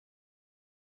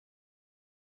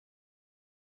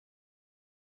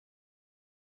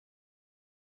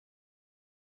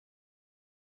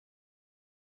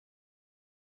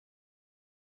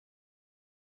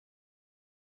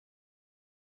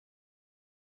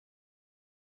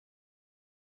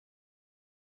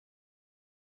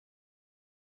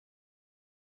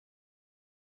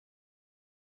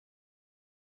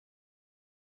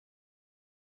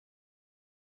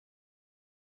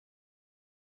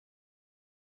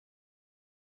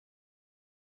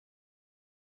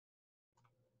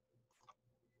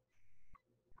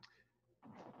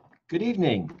Good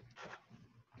evening.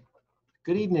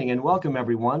 Good evening and welcome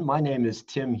everyone. My name is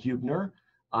Tim Huebner.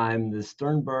 I'm the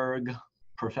Sternberg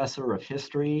Professor of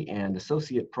History and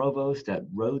Associate Provost at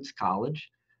Rhodes College.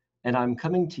 And I'm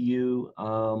coming to you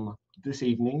this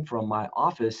evening from my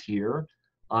office here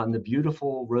on the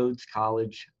beautiful Rhodes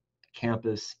College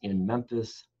campus in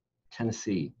Memphis,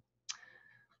 Tennessee.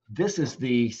 This is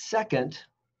the second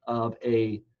of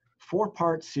a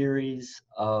four-part series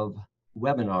of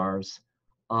webinars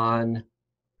on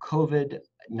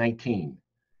COVID-19.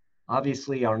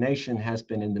 Obviously, our nation has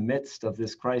been in the midst of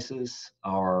this crisis.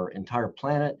 Our entire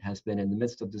planet has been in the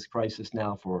midst of this crisis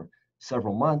now for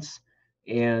several months.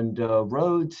 And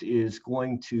Rhodes is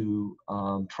going to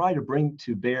try to bring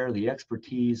to bear the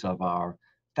expertise of our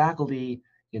faculty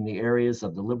in the areas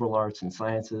of the liberal arts and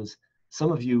sciences. Some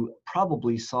of you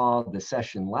probably saw the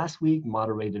session last week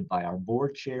moderated by our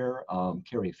board chair,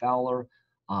 Carrie Fowler,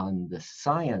 on the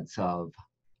science of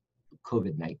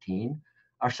COVID-19.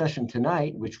 Our session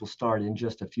tonight, which will start in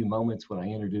just a few moments when I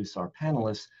introduce our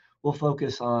panelists, will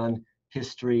focus on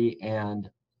history and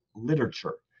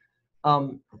literature.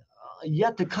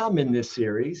 Yet to come in this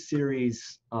series,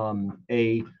 as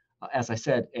I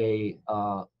said, a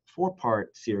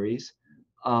four-part series.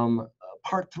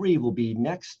 Part 3 will be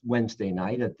next Wednesday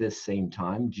night at this same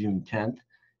time, June 10th,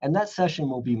 and that session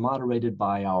will be moderated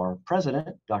by our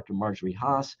president, Dr. Marjorie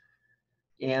Haas.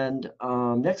 And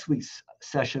next week's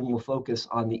session will focus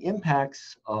on the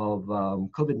impacts of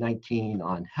COVID-19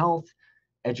 on health,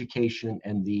 education,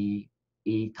 and the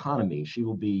economy. She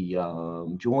will be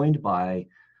joined by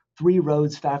 3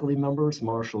 Rhodes faculty members: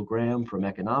 Marshall Graham from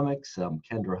Economics,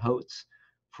 Kendra Holtz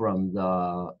from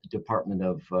the Department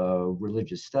of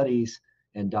Religious Studies,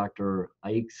 and Dr.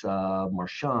 Aixa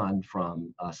Marchand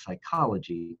from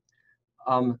Psychology.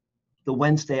 The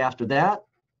Wednesday after that,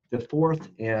 the fourth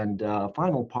and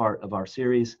final part of our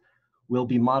series, will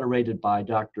be moderated by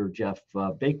Dr. Jeff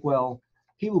Bakewell.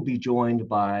 He will be joined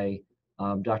by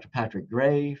Dr. Patrick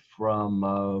Gray from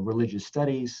Religious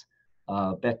Studies,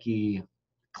 Becky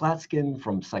Klatskin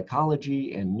from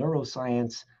Psychology and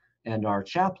Neuroscience, and our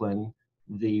chaplain,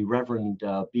 the Reverend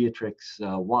Beatrix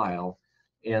Weil.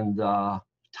 And the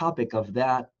topic of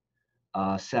that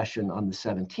session on the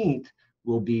 17th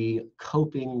will be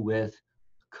coping with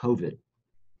COVID.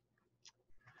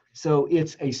 So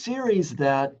it's a series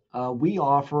that we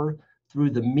offer through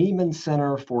the Meeman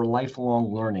Center for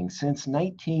Lifelong Learning. Since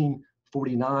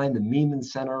 1949, the Meeman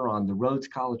Center on the Rhodes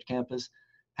College campus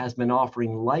has been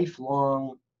offering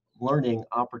lifelong learning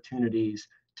opportunities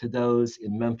to those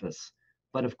in Memphis.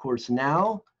 But of course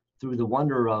now, through the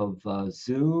wonder of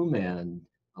Zoom and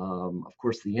of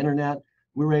course the internet,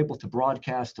 we're able to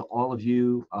broadcast to all of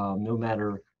you no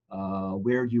matter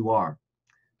where you are.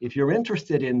 If you're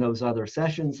interested in those other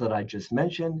sessions that I just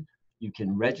mentioned, you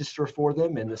can register for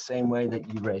them in the same way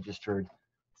that you registered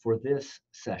for this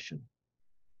session.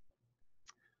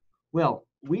 Well,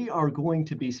 we are going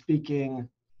to be speaking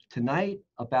tonight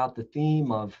about the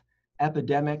theme of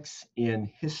epidemics in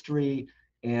history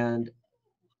and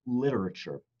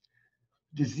literature.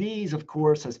 Disease, of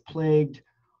course, has plagued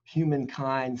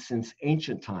humankind since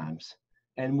ancient times,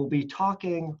 and we'll be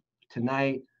talking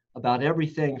tonight about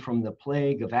everything from the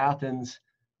plague of Athens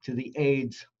to the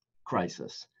AIDS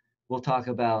crisis. We'll talk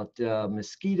about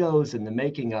mosquitoes and the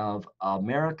making of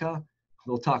America.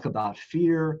 We'll talk about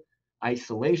fear,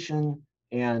 isolation,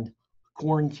 and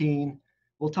quarantine.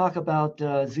 We'll talk about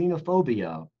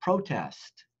xenophobia,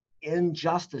 protest,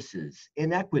 injustices,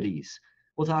 inequities.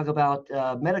 We'll talk about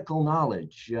medical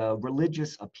knowledge,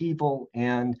 religious upheaval,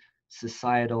 and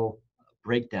societal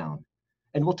breakdown.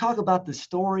 And we'll talk about the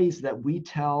stories that we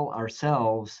tell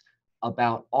ourselves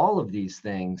about all of these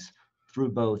things through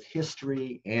both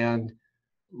history and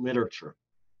literature.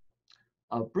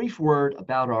 A brief word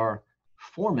about our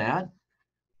format.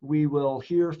 We will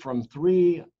hear from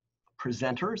 3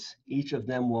 presenters. Each of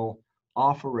them will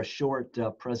offer a short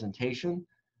presentation,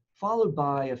 followed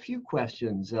by a few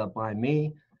questions by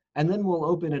me, and then we'll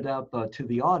open it up to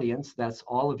the audience. That's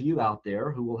all of you out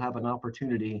there who will have an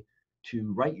opportunity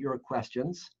to write your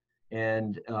questions.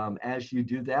 And as you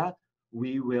do that,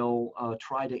 we will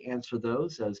try to answer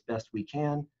those as best we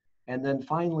can. And then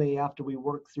finally, after we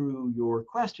work through your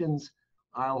questions,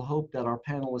 I'll hope that our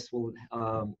panelists will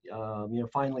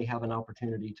finally have an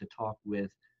opportunity to talk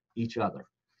with each other.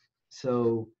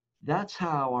 So that's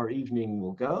how our evening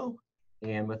will go.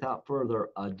 And without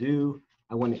further ado,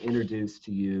 I want to introduce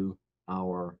to you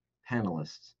our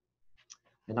panelists.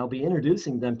 And I'll be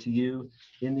introducing them to you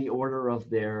in the order of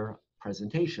their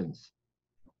presentations.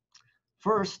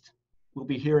 First, we'll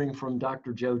be hearing from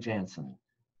Dr. Joe Jansen.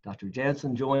 Dr.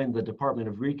 Jansen joined the Department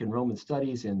of Greek and Roman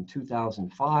Studies in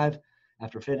 2005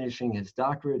 after finishing his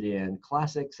doctorate in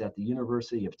classics at the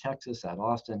University of Texas at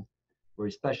Austin, where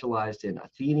he specialized in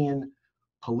Athenian,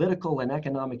 political and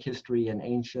economic history, and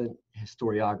ancient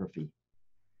historiography.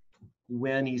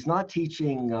 When he's not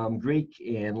teaching Greek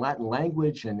and Latin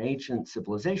language and ancient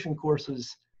civilization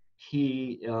courses,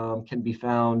 he can be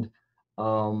found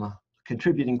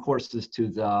contributing courses to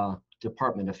the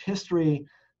Department of History,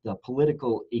 the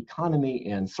Political Economy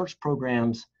and Search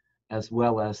programs, as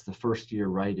well as the first year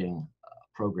writing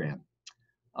program.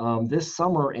 This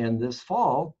summer and this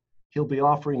fall, he'll be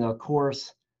offering a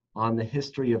course on the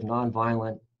history of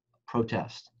nonviolent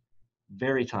protest.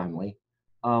 Very timely.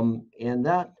 And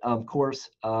that course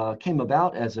came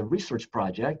about as a research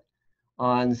project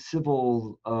on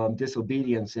civil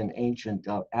disobedience in ancient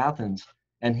Athens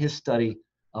and his study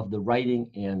of the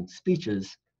writing and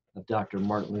speeches of Dr.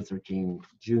 Martin Luther King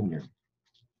Jr.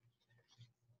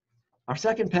 Our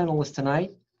second panelist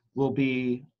tonight will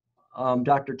be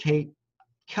Dr. Tait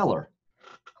Keller.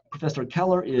 Professor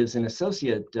Keller is an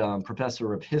associate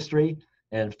professor of history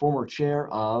and former chair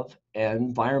of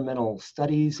environmental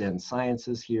studies and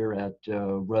sciences here at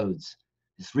Rhodes.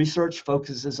 His research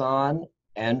focuses on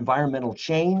environmental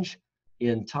change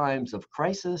in times of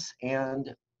crisis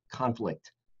and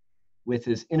conflict. With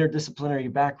his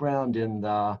interdisciplinary background in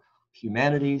the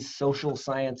humanities, social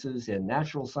sciences, and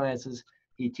natural sciences,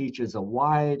 he teaches a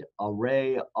wide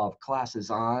array of classes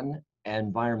on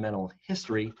environmental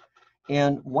history.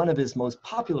 And one of his most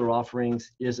popular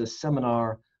offerings is a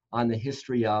seminar on the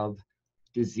history of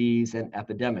disease and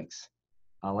epidemics.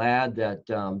 I'll add that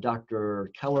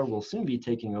Dr. Keller will soon be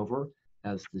taking over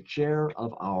as the chair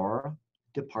of our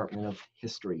Department of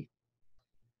History.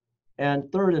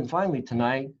 And third and finally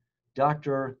tonight,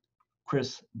 Dr.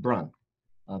 Chris Brunt.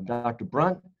 Dr.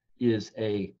 Brunt is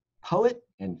a poet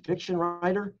and fiction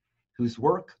writer whose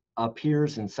work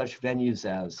appears in such venues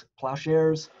as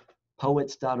Plowshares,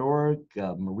 Poets.org,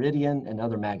 Meridian, and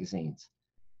other magazines.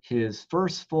 His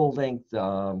first full-length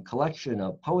collection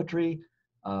of poetry,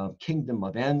 Kingdom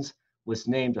of Ends, was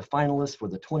named a finalist for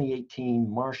the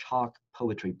 2018 Marsh Hawk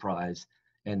Poetry Prize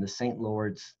and the St.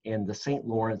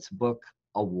 Lawrence Book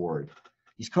Award.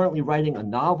 He's currently writing a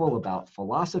novel about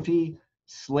philosophy,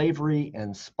 slavery,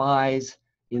 and spies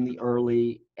in the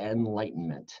early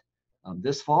Enlightenment.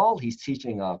 This fall, he's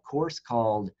teaching a course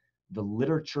called The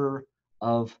Literature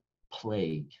of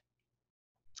Plague.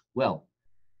 Well,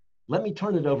 let me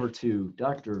turn it over to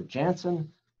Dr. Jansen,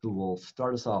 who will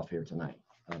start us off here tonight.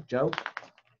 Joe?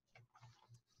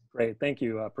 Great, thank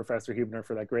you, Professor Huebner,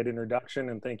 for that great introduction,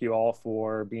 and thank you all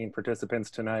for being participants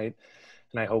tonight.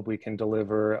 And I hope we can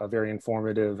deliver a very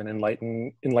informative and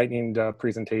enlightening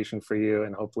presentation for you,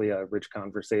 and hopefully a rich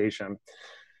conversation.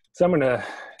 So I'm going to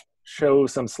show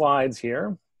some slides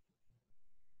here.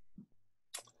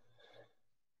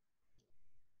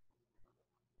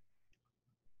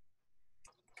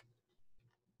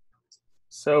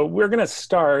 So we're going to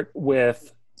start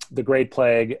with the Great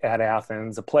Plague at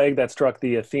Athens, a plague that struck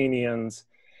the Athenians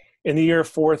in the year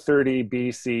 430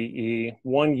 BCE,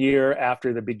 1 year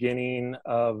after the beginning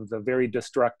of the very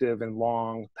destructive and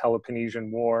long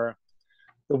Peloponnesian War,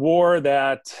 the war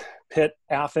that pit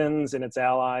Athens and its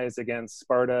allies against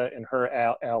Sparta and her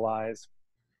allies.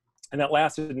 And that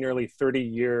lasted nearly 30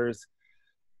 years.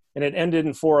 And it ended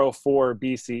in 404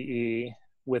 BCE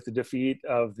with the defeat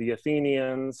of the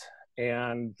Athenians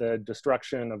and the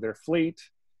destruction of their fleet.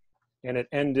 And it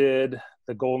ended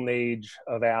the golden age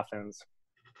of Athens.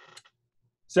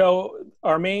 So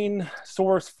our main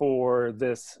source for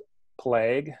this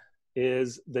plague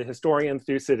is the historian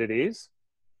Thucydides,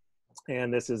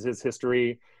 and this is his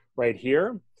history right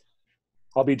here.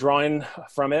 I'll be drawing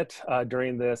from it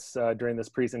during this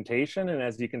presentation, and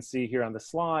as you can see here on the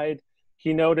slide,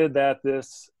 he noted that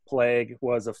this plague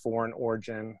was of foreign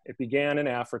origin. It began in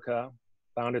Africa,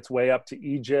 found its way up to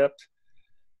Egypt,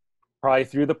 probably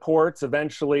through the ports,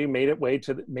 eventually made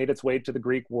its way to the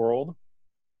Greek world,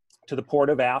 to the port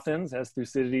of Athens, as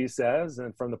Thucydides says,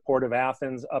 and from the port of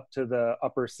Athens up to the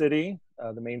upper city,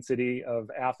 the main city of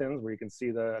Athens, where you can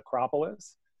see the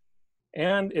Acropolis.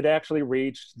 And it actually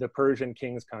reached the Persian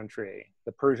king's country,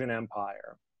 the Persian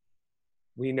Empire.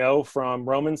 We know from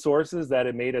Roman sources that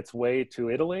it made its way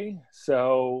to Italy,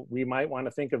 so we might want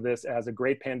to think of this as a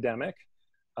great pandemic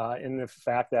in the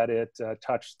fact that it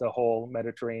touched the whole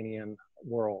Mediterranean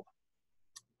world.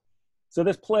 So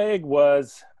this plague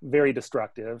was very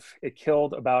destructive. It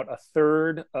killed about a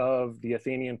third of the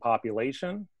Athenian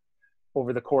population.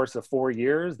 Over the course of 4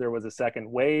 years, there was a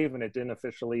second wave, and it didn't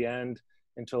officially end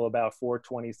until about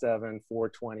 427,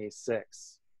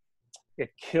 426. It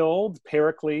killed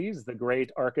Pericles, the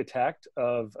great architect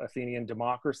of Athenian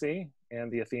democracy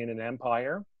and the Athenian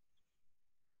Empire.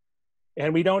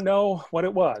 And we don't know what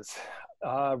it was.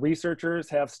 Researchers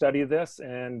have studied this,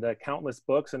 and countless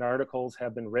books and articles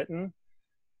have been written.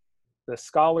 The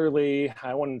scholarly,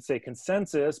 I wouldn't say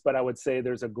consensus, but I would say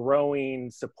there's a growing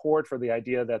support for the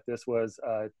idea that this was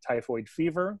typhoid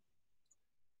fever.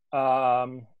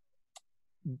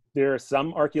 There is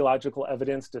some archaeological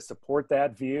evidence to support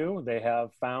that view. They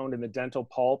have found in the dental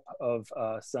pulp of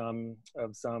some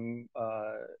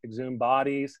exhumed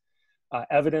bodies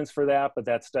evidence for that, but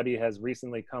that study has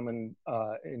recently come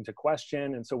into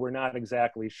question, and so we're not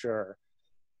exactly sure.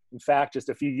 In fact, just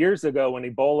a few years ago when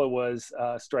Ebola was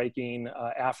striking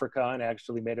Africa and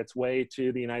actually made its way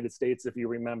to the United States, if you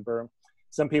remember,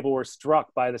 some people were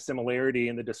struck by the similarity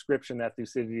in the description that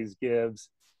Thucydides gives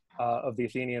of the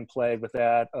Athenian plague with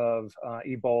that of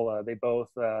Ebola. They both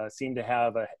seem to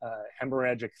have a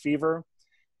hemorrhagic fever,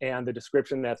 and the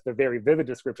description, that's the very vivid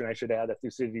description, I should add, that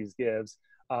Thucydides gives,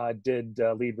 did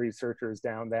lead researchers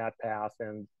down that path,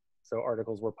 and so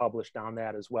articles were published on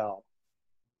that as well.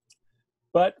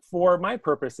 But for my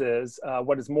purposes,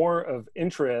 what is more of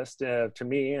interest to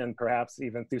me, and perhaps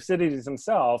even Thucydides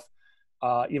himself,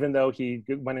 even though he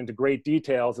went into great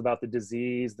details about the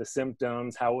disease, the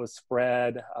symptoms, how it was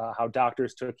spread, how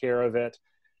doctors took care of it,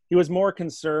 he was more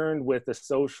concerned with the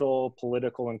social,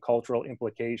 political, and cultural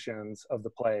implications of the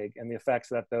plague and the effects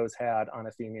that those had on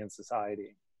Athenian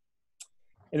society.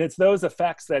 And it's those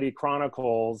effects that he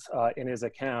chronicles in his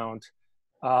account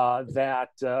that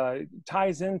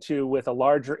ties into with a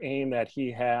larger aim that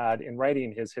he had in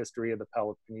writing his history of the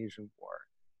Peloponnesian War.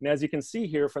 And as you can see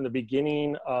here from the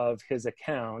beginning of his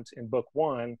account in book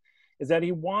 1, is that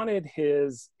he wanted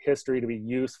his history to be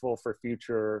useful for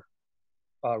future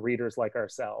readers like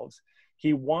ourselves.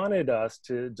 He wanted us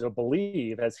to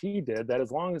believe, as he did, that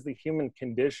as long as the human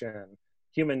condition,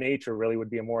 human nature really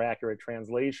would be a more accurate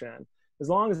translation, as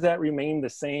long as that remained the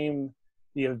same,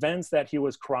 the events that he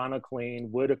was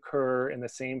chronicling would occur in the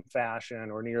same fashion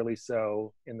or nearly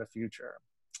so in the future.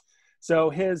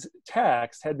 So his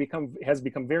text has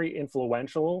become very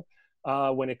influential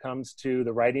when it comes to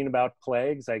the writing about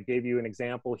plagues. I gave you an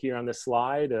example here on the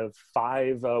slide of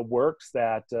 5 works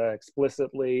that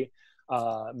explicitly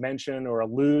mention or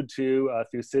allude to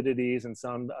Thucydides in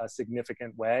some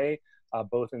significant way,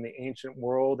 both in the ancient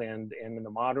world and in the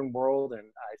modern world. And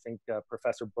I think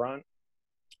Professor Brunt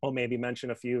will maybe mention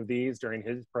a few of these during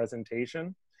his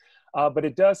presentation. But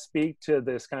it does speak to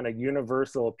this kind of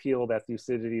universal appeal that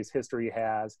Thucydides' history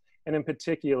has, and in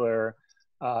particular,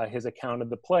 his account of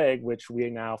the plague, which we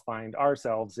now find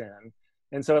ourselves in.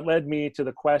 And so it led me to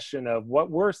the question of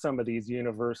what were some of these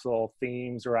universal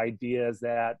themes or ideas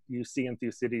that you see in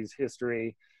Thucydides'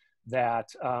 history that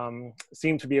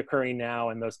seem to be occurring now,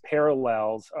 and those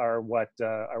parallels are what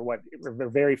are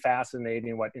very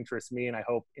fascinating, what interests me, and I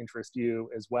hope interest you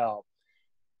as well.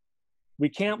 We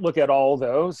can't look at all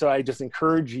those, so I just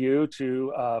encourage you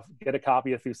to get a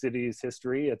copy of Thucydides'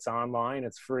 history. It's online,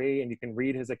 it's free, and you can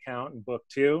read his account in book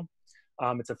 2.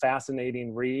 It's a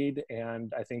fascinating read,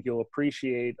 and I think you'll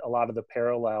appreciate a lot of the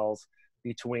parallels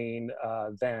between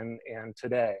then and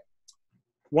today.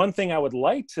 One thing I would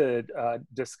like to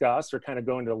discuss or kind of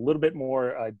go into a little bit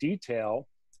more detail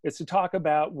is to talk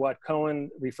about what Cohen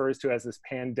refers to as this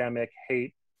pandemic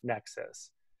hate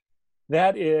nexus.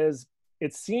 That is,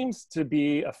 it seems to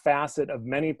be a facet of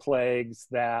many plagues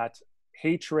that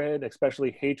hatred,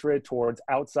 especially hatred towards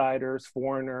outsiders,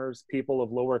 foreigners, people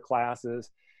of lower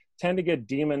classes, tend to get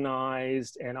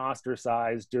demonized and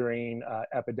ostracized during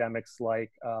epidemics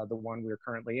like the one we're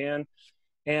currently in.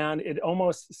 And it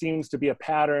almost seems to be a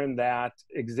pattern that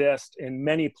exists in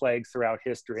many plagues throughout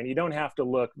history, and you don't have to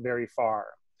look very far.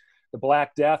 The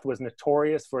Black Death was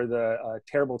notorious for the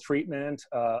terrible treatment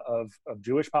of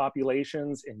Jewish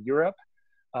populations in Europe,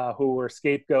 who were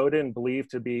scapegoated and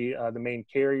believed to be the main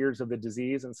carriers of the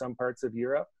disease in some parts of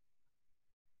Europe.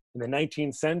 In the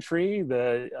 19th century,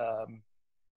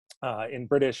 in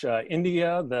British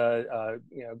India,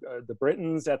 the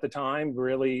Britons at the time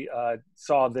really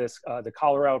saw the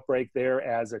cholera outbreak there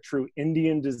as a true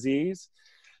Indian disease,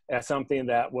 as something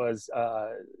that was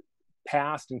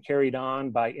passed and carried on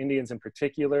by Indians in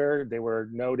particular. They were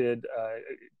noted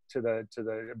to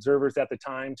the observers at the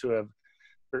time to have,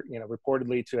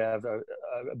 reportedly to have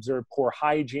observed poor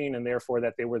hygiene, and therefore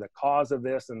that they were the cause of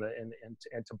this and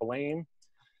to blame.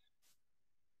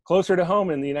 Closer to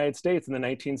home in the United States in the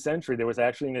 19th century, there was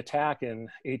actually an attack in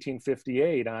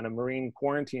 1858 on a Marine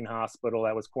quarantine hospital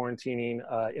that was quarantining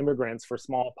immigrants for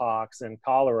smallpox and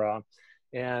cholera.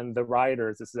 And the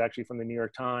rioters, this is actually from the New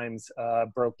York Times,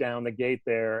 broke down the gate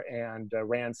there and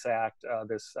ransacked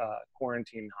this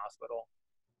quarantine hospital.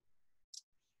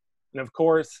 And of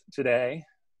course, today,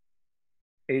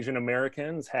 Asian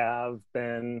Americans have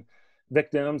been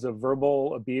victims of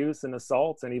verbal abuse and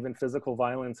assaults and even physical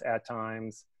violence at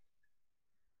times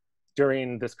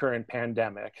during this current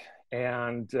pandemic.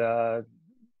 And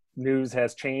news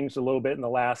has changed a little bit in the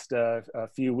last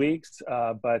few weeks,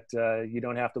 but you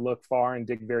don't have to look far and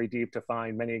dig very deep to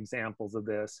find many examples of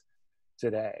this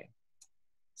today.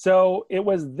 So it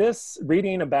was this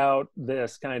reading about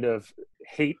this kind of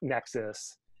hate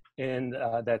nexus and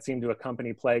that seemed to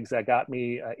accompany plagues that got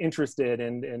me interested,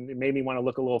 and it made me want to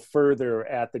look a little further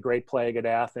at the Great Plague at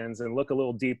Athens and look a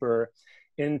little deeper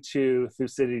into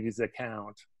Thucydides'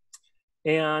 account.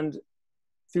 And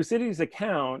Thucydides'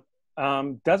 account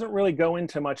doesn't really go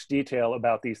into much detail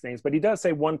about these things, but he does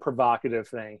say one provocative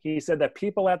thing. He said that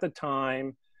people at the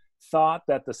time thought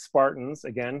that the Spartans,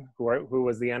 again, who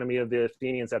was the enemy of the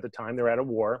Athenians at the time, they were at a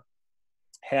war,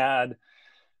 had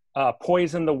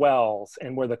poisoned the wells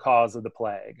and were the cause of the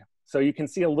plague. So you can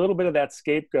see a little bit of that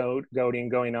scapegoating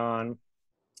going on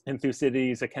in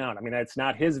Thucydides' account. I mean, it's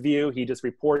not his view, he just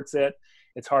reports it.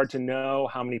 It's hard to know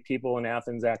how many people in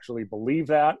Athens actually believe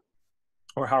that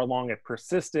or how long it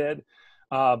persisted,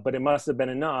 but it must have been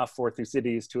enough for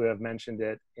Thucydides to have mentioned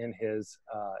it in his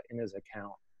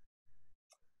account.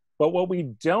 But what we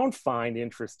don't find,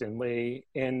 interestingly,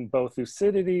 in both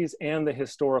Thucydides and the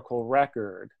historical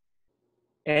record,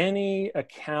 any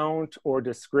account or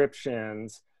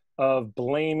descriptions of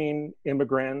blaming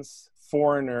immigrants,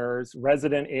 foreigners,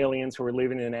 resident aliens who were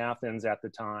living in Athens at the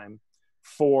time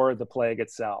for the plague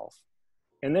itself.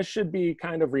 And this should be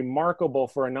kind of remarkable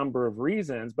for a number of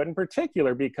reasons, but in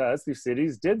particular because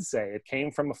Thucydides did say it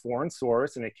came from a foreign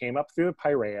source and it came up through the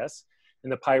Piraeus.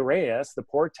 And the Piraeus, the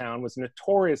port town, was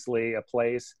notoriously a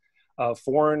place of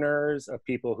foreigners, of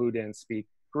people who didn't speak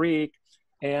Greek,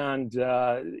 and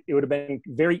it would have been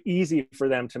very easy for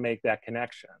them to make that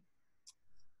connection.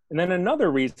 And then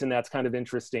another reason that's kind of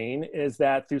interesting is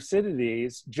that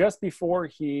Thucydides, just before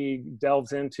he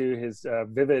delves into his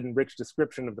vivid and rich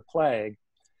description of the plague,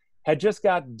 had just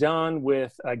got done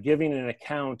with giving an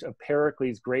account of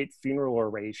Pericles' great funeral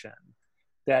oration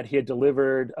that he had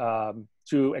delivered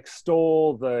to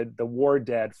extol the war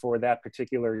dead for that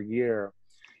particular year.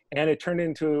 And it turned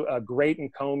into a great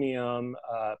encomium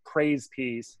praise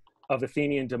piece of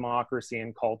Athenian democracy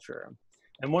and culture.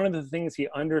 And one of the things he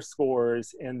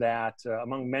underscores in that,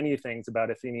 among many things about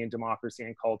Athenian democracy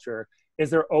and culture, is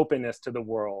their openness to the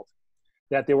world,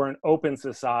 that they were an open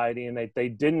society and they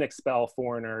didn't expel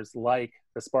foreigners like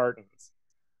the Spartans.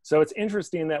 So it's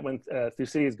interesting that when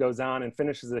Thucydides goes on and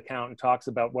finishes the account and talks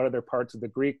about what other parts of the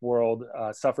Greek world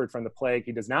suffered from the plague,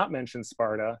 he does not mention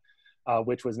Sparta,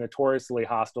 which was notoriously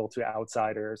hostile to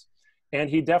outsiders. And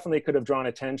he definitely could have drawn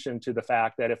attention to the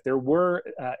fact that if there were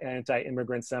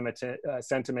anti-immigrant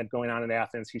sentiment going on in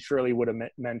Athens, he surely would have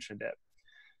mentioned it.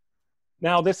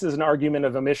 Now, this is an argument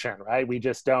of omission, right? We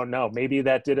just don't know. Maybe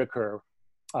that did occur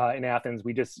in Athens.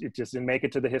 It just didn't make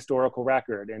it to the historical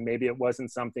record, and maybe it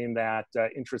wasn't something that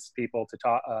interests people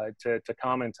to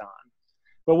comment on.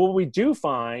 But what we do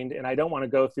find, and I don't want to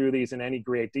go through these in any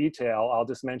great detail, I'll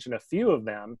just mention a few of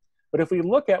them. But if we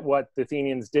look at what the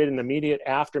Athenians did in the immediate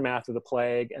aftermath of the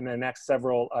plague and the next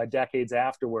several decades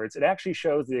afterwards, it actually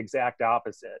shows the exact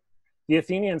opposite. The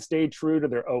Athenians stayed true to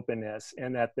their openness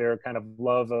and that their kind of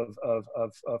love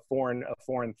of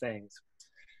foreign things.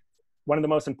 One of the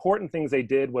most important things they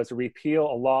did was to repeal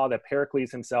a law that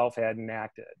Pericles himself had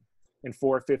enacted in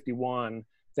 451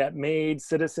 that made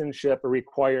citizenship a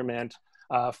requirement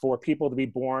for people to be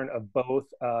born of both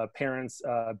parents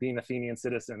being Athenian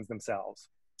citizens themselves.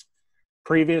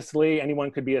 Previously,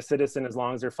 anyone could be a citizen as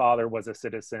long as their father was a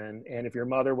citizen. And if your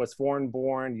mother was foreign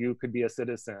born, you could be a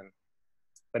citizen.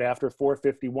 But after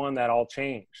 451, that all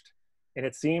changed. And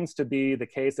it seems to be the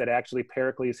case that actually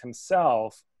Pericles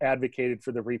himself advocated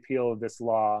for the repeal of this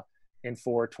law in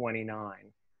 429.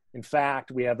 In fact,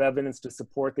 we have evidence to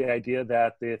support the idea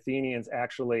that the Athenians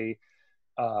actually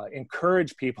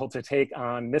encourage people to take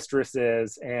on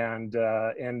mistresses and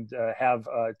have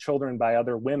children by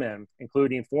other women,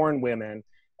 including foreign women,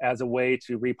 as a way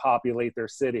to repopulate their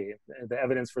city. The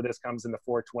evidence for this comes in the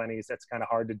 420s. That's kind of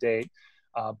hard to date,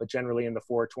 but generally in the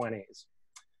 420s.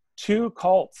 2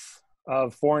 cults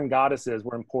of foreign goddesses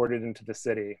were imported into the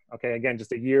city. Okay, again,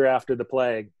 just a year after the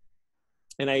plague.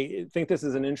 And I think this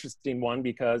is an interesting one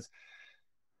because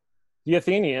the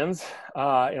Athenians, in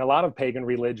a lot of pagan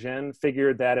religion,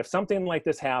 figured that if something like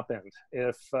this happened,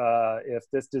 if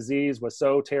this disease was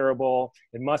so terrible,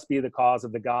 it must be the cause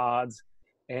of the gods.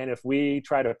 And if we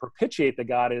try to propitiate the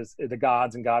gods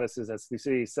and goddesses, as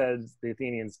Thucydides says the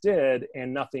Athenians did,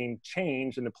 and nothing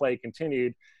changed and the plague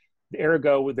continued,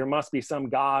 ergo, there must be some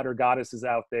god or goddesses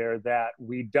out there that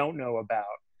we don't know about.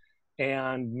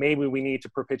 And maybe we need to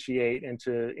propitiate and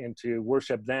to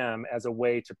worship them as a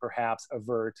way to perhaps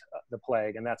avert the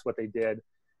plague. And that's what they did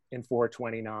in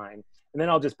 429. And then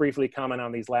I'll just briefly comment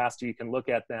on these last two. You can look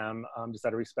at them just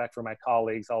out of respect for my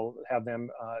colleagues. I'll have them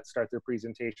start their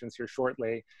presentations here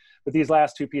shortly. But these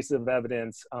last two pieces of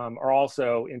evidence are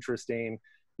also interesting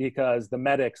because the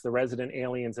medics, the resident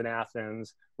aliens in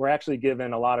Athens, were actually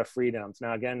given a lot of freedoms.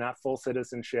 Now, again, not full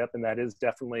citizenship, and that is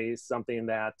definitely something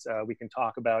that we can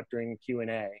talk about during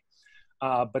Q&A.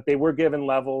 But they were given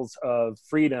levels of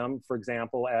freedom, for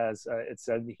example, as it's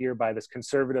said here by this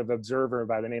conservative observer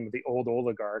by the name of the old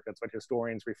oligarch, that's what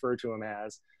historians refer to him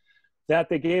as, that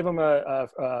they gave them a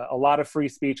lot of free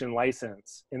speech and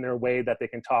license in their way that they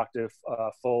can talk to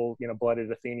full,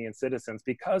 blooded Athenian citizens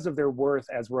because of their worth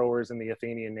as rowers in the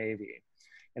Athenian Navy.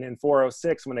 And in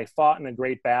 406, when they fought in a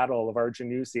great battle of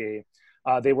Arginusi,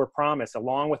 they were promised,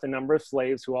 along with a number of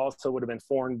slaves who also would have been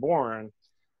foreign born,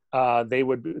 they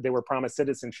were promised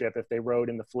citizenship if they rowed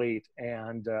in the fleet,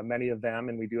 and many of them,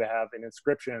 and we do have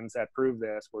inscriptions that prove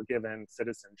this, were given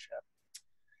citizenship.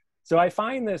 So I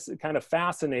find this kind of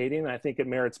fascinating. I think it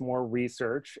merits more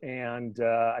research, and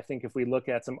I think if we look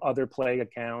at some other plague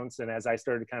accounts, and as I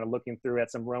started kind of looking through at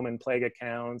some Roman plague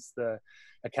accounts, the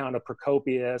account of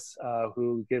Procopius,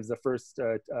 who gives the first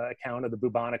account of the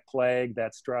bubonic plague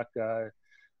that struck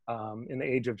in the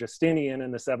age of Justinian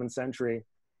in the 7th century,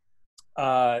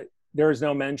 there is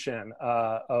no mention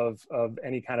of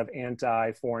any kind of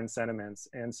anti-foreign sentiments.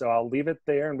 And so I'll leave it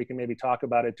there, and we can maybe talk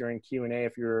about it during Q&A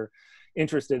if you're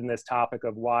interested in this topic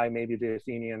of why maybe the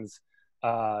Athenians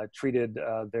treated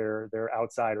their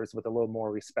outsiders with a little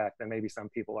more respect than maybe some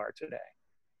people are today.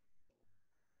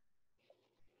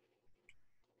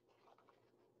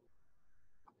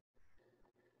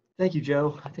 Thank you,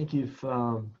 Joe. I think you've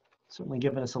certainly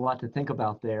given us a lot to think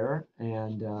about there.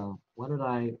 And why don't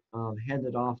I hand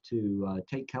it off to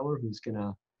Tait Keller, who's going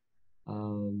to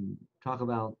talk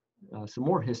about some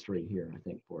more history here, I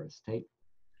think, for us. Tait.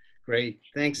 Great.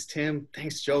 Thanks, Tim.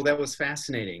 Thanks, Joe. That was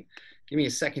fascinating. Give me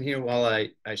a second here while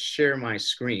I share my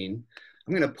screen.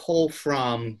 I'm going to pull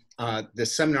from the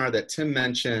seminar that Tim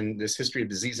mentioned, this History of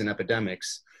Disease and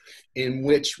Epidemics, in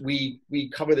which we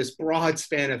cover this broad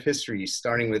span of history,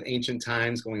 starting with ancient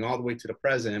times, going all the way to the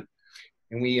present.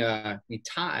 And we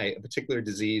tie a particular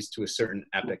disease to a certain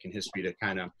epoch in history to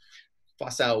kind of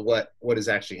fuss out what is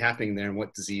actually happening there and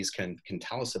what disease can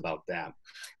tell us about that.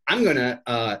 I'm going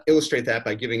to illustrate that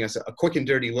by giving us a quick and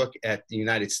dirty look at the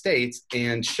United States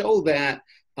and show that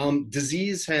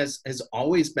disease has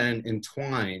always been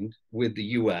entwined with the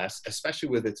US, especially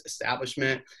with its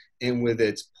establishment and with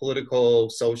its political,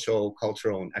 social,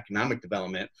 cultural, and economic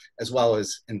development, as well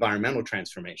as environmental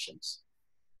transformations.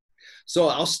 So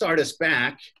I'll start us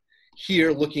back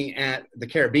here looking at the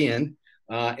Caribbean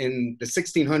in the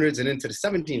 1600s and into the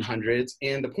 1700s.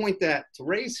 And the point that to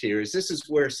raise here is this is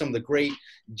where some of the great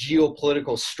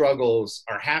geopolitical struggles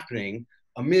are happening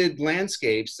amid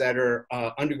landscapes that are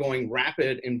undergoing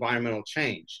rapid environmental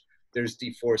change. There's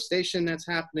deforestation that's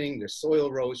happening, there's soil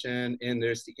erosion, and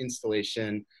there's the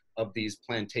installation of these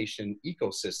plantation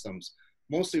ecosystems,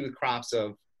 mostly with crops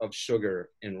of sugar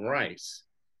and rice.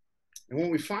 And what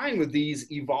we find with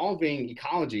these evolving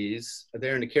ecologies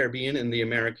there in the Caribbean and the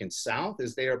American South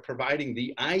is they are providing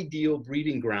the ideal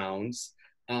breeding grounds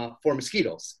for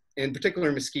mosquitoes, in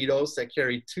particular mosquitoes that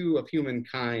carry two of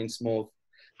humankind's most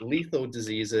lethal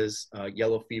diseases,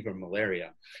 yellow fever and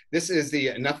malaria. This is the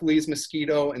Anopheles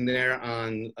mosquito, and there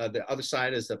on the other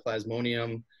side is the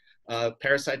Plasmodium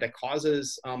parasite that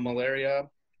causes malaria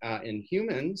in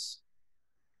humans.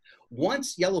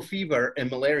 Once yellow fever and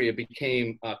malaria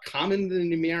became common in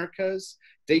the Americas,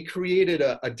 they created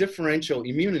a differential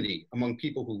immunity among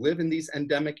people who live in these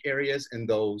endemic areas and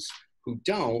those who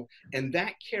don't, and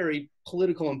that carried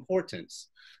political importance.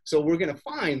 So we're going to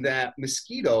find that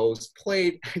mosquitoes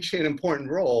played actually an important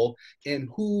role in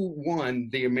who won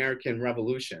the American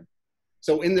Revolution.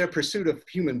 So in their pursuit of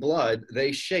human blood,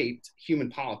 they shaped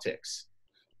human politics.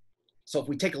 So if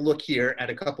we take a look here at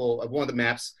one of the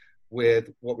maps with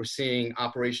what we're seeing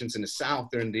operations in the South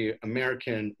during the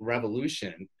American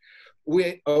Revolution,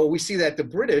 we see that the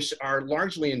British are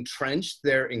largely entrenched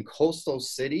there in coastal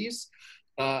cities.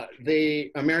 The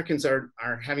Americans are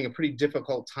having a pretty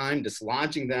difficult time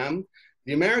dislodging them.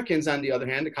 The Americans, on the other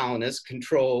hand, the colonists,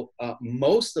 control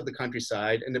most of the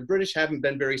countryside, and the British haven't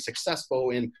been very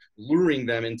successful in luring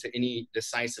them into any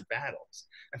decisive battles.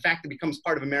 In fact, it becomes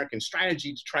part of American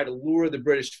strategy to try to lure the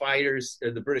British fighters,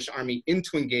 or the British army,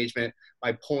 into engagement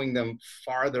by pulling them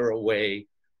farther away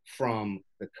from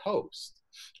the coast.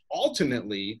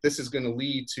 Ultimately, this is going to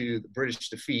lead to the British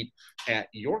defeat at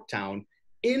Yorktown,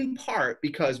 in part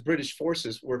because British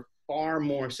forces were far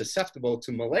more susceptible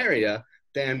to malaria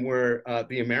than were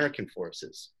the American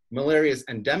forces. Malaria is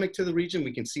endemic to the region.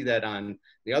 We can see that on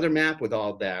the other map with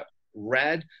all that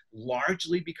red,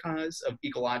 largely because of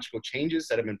ecological changes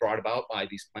that have been brought about by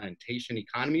these plantation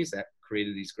economies that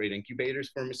created these great incubators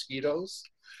for mosquitoes.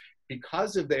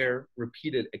 Because of their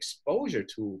repeated exposure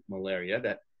to malaria,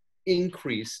 that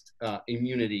increased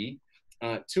immunity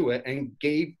to it and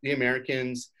gave the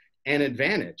Americans an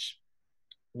advantage.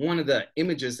 One of the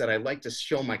images that I like to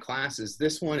show my class is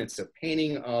this one. It's a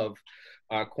painting of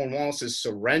Cornwallis's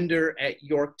surrender at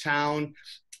Yorktown.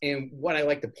 And what I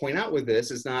like to point out with this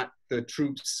is not the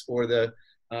troops or the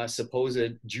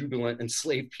supposed jubilant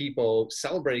enslaved people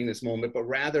celebrating this moment, but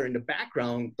rather in the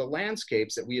background, the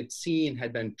landscapes that we had seen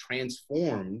had been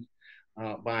transformed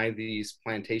by these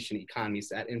plantation economies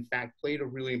that in fact played a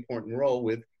really important role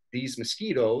with these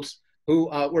mosquitoes who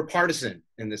were partisan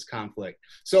in this conflict.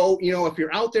 So, you know, if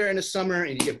you're out there in the summer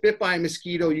and you get bit by a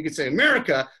mosquito, you could say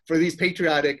America for these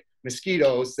patriotic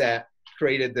mosquitoes that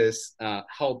created this,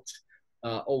 helped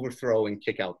overthrow and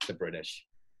kick out the British.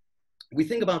 We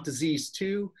think about disease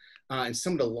too, and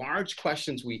some of the large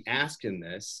questions we ask in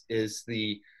this is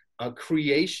the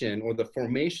creation or the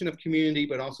formation of community,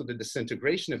 but also the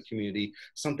disintegration of community,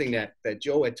 something that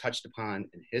Joe had touched upon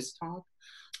in his talk.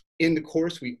 In the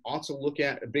course, we also look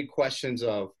at big questions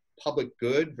of public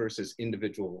good versus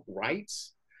individual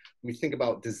rights. We think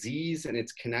about disease and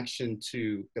its connection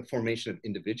to the formation of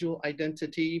individual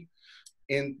identity.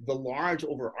 And the large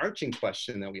overarching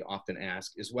question that we often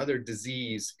ask is whether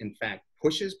disease, in fact,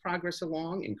 pushes progress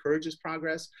along, encourages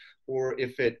progress, or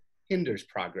if it hinders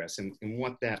progress, and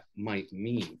what that might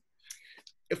mean.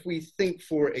 If we think,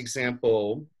 for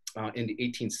example, in the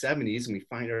 1870s, and we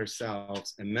find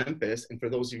ourselves in Memphis, and for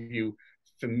those of you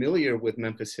familiar with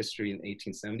Memphis history in the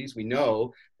 1870s, we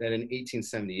know that in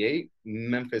 1878,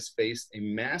 Memphis faced a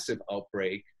massive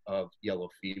outbreak of yellow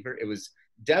fever. It was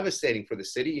devastating for the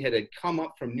city. It had come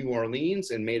up from New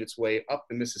Orleans and made its way up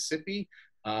the Mississippi,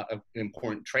 an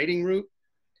important trading route.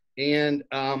 And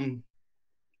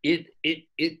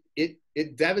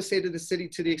it devastated the city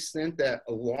to the extent that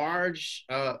a large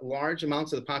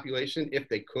amounts of the population, if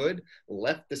they could,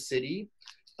 left the city.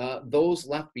 Those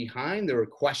left behind, there were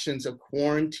questions of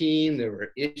quarantine, there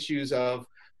were issues of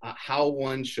how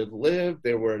one should live.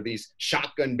 There were these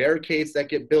shotgun barricades that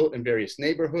get built in various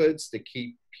neighborhoods to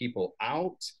keep people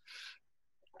out.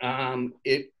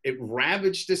 It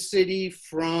ravaged the city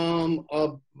from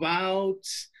about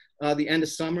the end of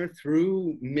summer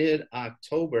through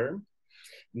mid-October.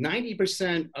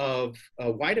 90% of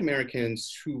white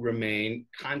Americans who remained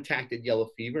contacted yellow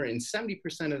fever, and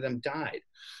 70% of them died.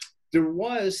 There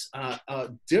was a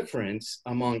difference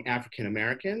among African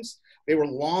Americans. They were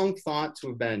long thought to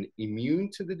have been immune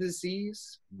to the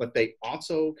disease, but they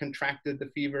also contracted the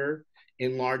fever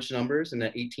in large numbers in the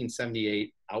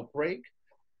 1878 outbreak,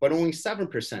 but only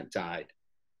 7% died.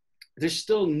 There's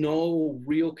still no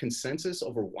real consensus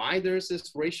over why there's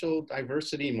this racial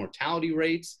diversity in mortality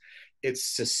rates. It's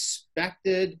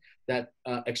suspected that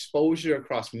exposure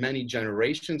across many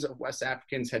generations of West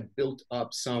Africans had built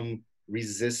up some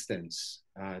resistance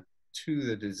to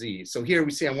the disease. So here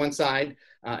we see on one side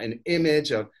an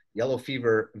image of yellow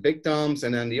fever victims,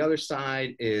 and then the other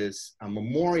side is a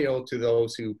memorial to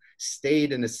those who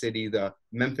stayed in the city, the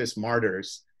Memphis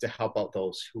martyrs, to help out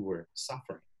those who were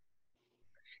suffering.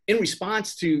 In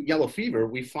response to yellow fever,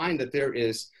 we find that there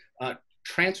is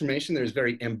transformation. There's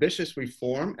very ambitious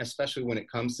reform, especially when it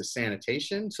comes to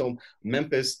sanitation. So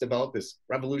Memphis developed this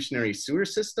revolutionary sewer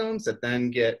systems that then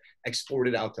get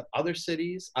exported out to other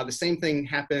cities. The same thing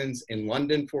happens in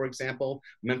London, for example.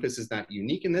 Memphis is not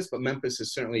unique in this, but Memphis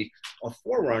is certainly a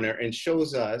forerunner and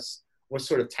shows us what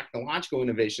sort of technological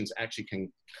innovations actually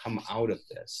can come out of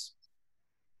this.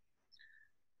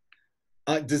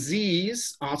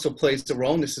 Disease also plays a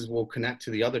role, and this will connect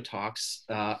to the other talks,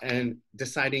 and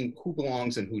deciding who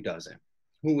belongs and who doesn't,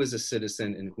 who is a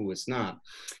citizen and who is not.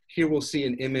 Here we'll see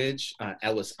an image,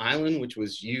 Ellis Island, which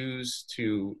was used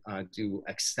to do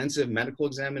extensive medical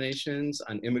examinations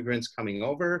on immigrants coming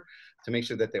over to make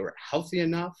sure that they were healthy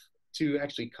enough to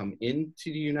actually come into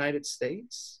the United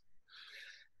States.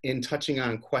 In touching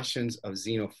on questions of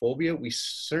xenophobia, we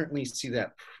certainly see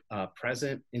that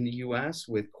present in the US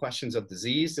with questions of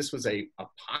disease. This was a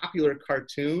popular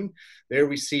cartoon. There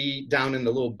we see down in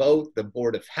the little boat, the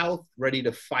Board of Health ready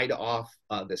to fight off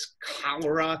this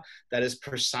cholera that is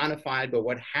personified, but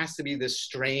what has to be this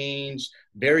strange,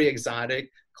 very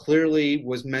exotic, clearly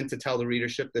was meant to tell the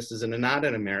readership this is not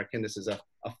an American, this is a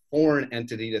foreign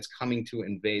entity that's coming to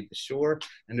invade the shore,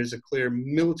 and there's a clear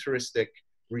militaristic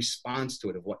response to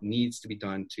it of what needs to be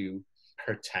done to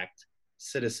protect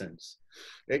citizens.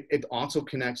 It also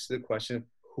connects to the question of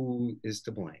who is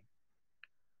to blame.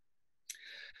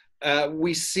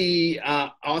 We see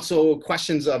also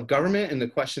questions of government and the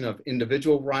question of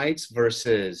individual rights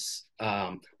versus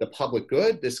the public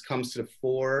good. This comes to the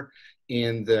fore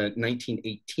in the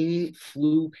 1918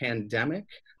 flu pandemic,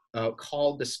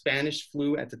 called the Spanish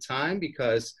flu at the time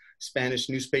because Spanish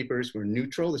newspapers were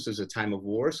neutral. This was a time of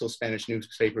war, so Spanish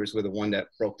newspapers were the one that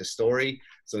broke the story.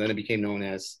 So then it became known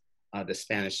as the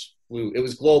Spanish flu. It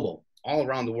was global, all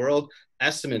around the world.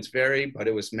 Estimates vary, but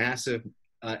it was massive.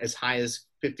 As high as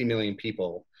 50 million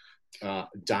people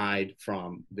died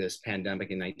from this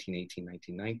pandemic in 1918,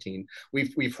 1919.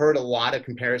 We've heard a lot of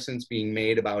comparisons being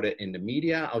made about it in the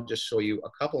media. I'll just show you a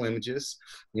couple images.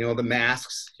 You know, the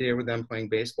masks here with them playing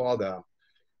baseball, the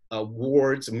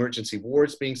wards, emergency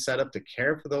wards being set up to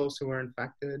care for those who are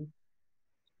infected.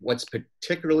 What's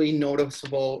particularly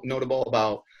notable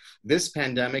about this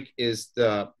pandemic is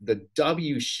the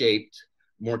W-shaped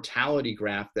mortality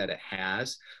graph that it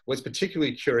has. What's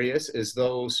particularly curious is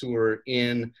those who are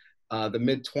in the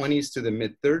mid-20s to the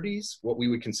mid-30s, what we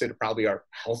would consider probably our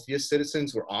healthiest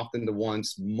citizens, were often the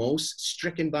ones most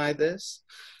stricken by this.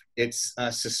 It's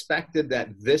suspected that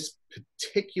this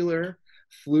particular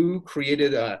flu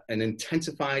created an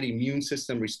intensified immune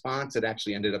system response that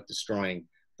actually ended up destroying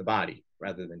the body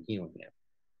rather than healing it.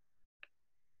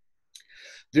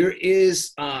 There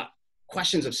is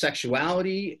questions of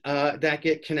sexuality that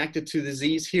get connected to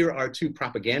disease. Here are two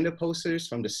propaganda posters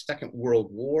from the Second World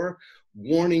War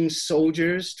warning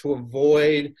soldiers to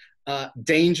avoid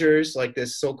dangers like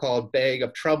this so-called bag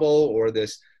of trouble or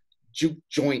this juke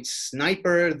joint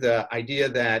sniper, the idea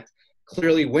that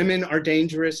clearly women are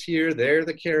dangerous here, they're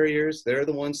the carriers, they're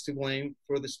the ones to blame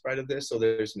for the spread of this. So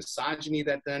there's misogyny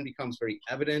that then becomes very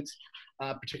evident,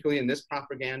 particularly in this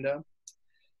propaganda.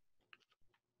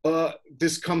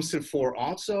 This comes to the fore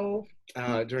also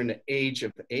during the age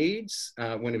of AIDS,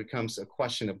 when it becomes a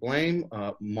question of blame,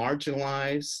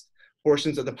 marginalized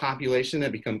portions of the population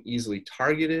that become easily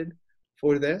targeted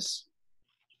for this.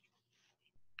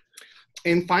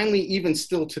 And finally, even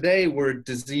still today, where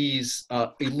disease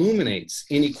illuminates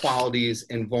inequalities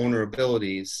and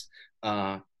vulnerabilities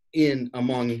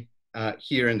among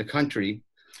here in the country.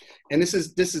 And this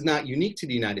is not unique to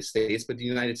the United States, but the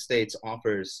United States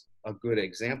offers a good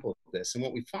example of this. And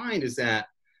what we find is that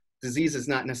disease is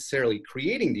not necessarily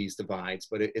creating these divides,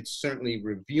 but it's certainly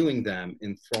revealing them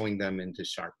and throwing them into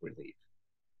sharp relief.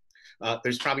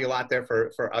 There's probably a lot there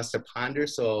for us to ponder,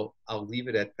 so I'll leave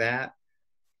it at that.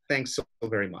 Thanks so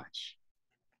very much.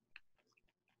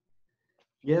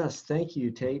 Yes, thank you,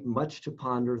 Tait. Much to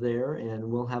ponder there, and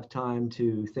we'll have time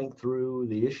to think through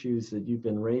the issues that you've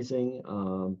been raising.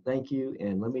 Thank you,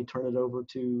 and let me turn it over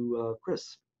to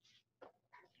Chris.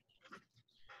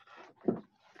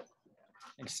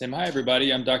 Thanks, Tim. Hi,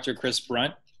 everybody. I'm Dr. Chris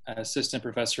Brunt, Assistant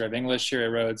Professor of English here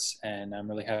at Rhodes, and I'm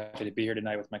really happy to be here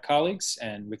tonight with my colleagues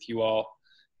and with you all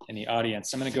in the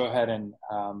audience. I'm going to go ahead and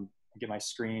get my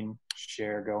screen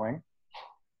share going.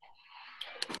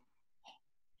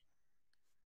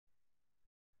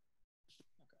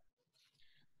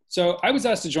 So I was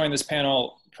asked to join this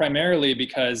panel primarily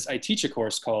because I teach a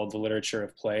course called The Literature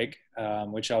of Plague,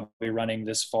 which I'll be running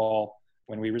this fall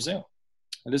when we resume.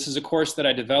 This is a course that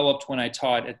I developed when I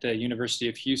taught at the University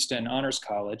of Houston Honors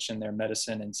College in their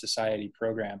Medicine and Society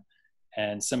program.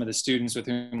 And some of the students with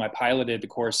whom I piloted the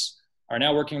course are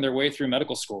now working their way through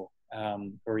medical school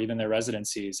or even their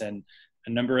residencies. And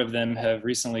a number of them have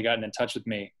recently gotten in touch with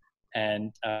me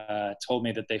and told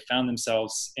me that they found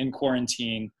themselves in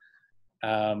quarantine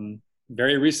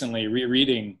very recently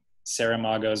rereading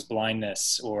Saramago's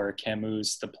Blindness or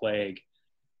Camus' The Plague,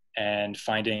 and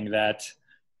finding that,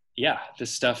 yeah,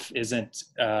 this stuff isn't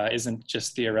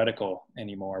just theoretical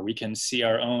anymore. We can see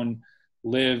our own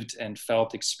lived and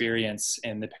felt experience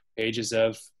in the pages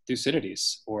of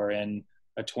Thucydides or in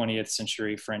a 20th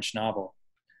century French novel.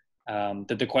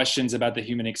 That the questions about the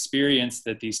human experience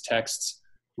that these texts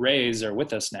raise are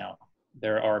with us now.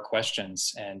 There are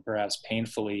questions, and perhaps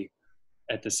painfully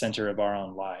at the center of our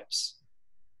own lives.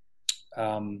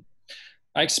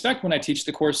 I expect when I teach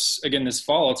the course again this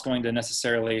fall, it's going to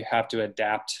necessarily have to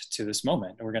adapt to this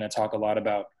moment. And we're going to talk a lot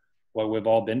about what we've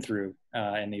all been through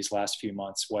in these last few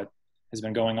months, what has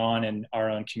been going on in our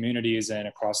own communities and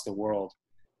across the world.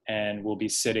 And we'll be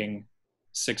sitting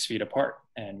 6 feet apart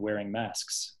and wearing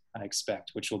masks, I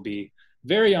expect, which will be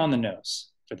very on the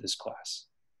nose for this class.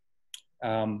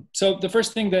 So the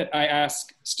first thing that I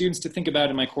ask students to think about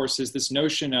in my course is this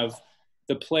notion of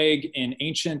the plague in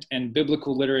ancient and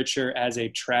biblical literature as a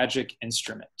tragic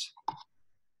instrument.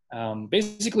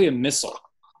 Basically a missile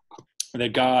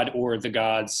that God or the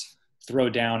gods throw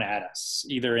down at us,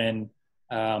 either in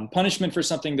punishment for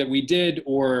something that we did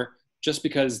or just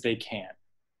because they can.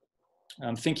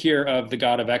 Think here of the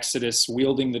God of Exodus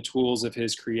wielding the tools of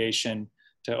his creation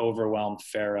to overwhelm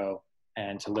Pharaoh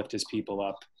and to lift his people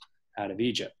up out of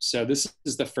Egypt. So this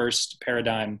is the first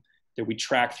paradigm that we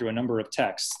track through a number of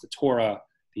texts: the Torah,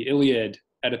 the Iliad,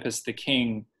 Oedipus the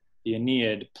King, the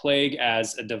Aeneid, plague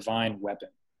as a divine weapon.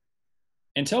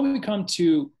 Until we come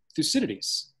to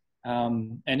Thucydides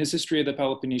and his history of the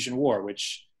Peloponnesian War,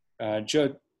 which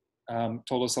Joe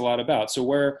told us a lot about. So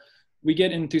where we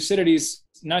get in Thucydides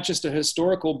not just a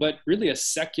historical, but really a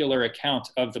secular account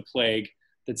of the plague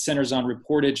that centers on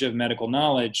reportage of medical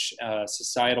knowledge,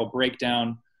 societal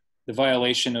breakdown, the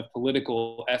violation of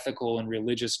political, ethical, and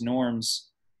religious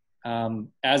norms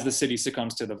as the city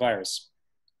succumbs to the virus.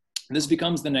 This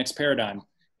becomes the next paradigm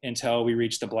until we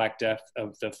reach the Black Death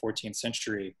of the 14th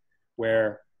century,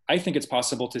 where I think it's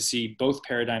possible to see both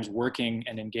paradigms working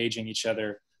and engaging each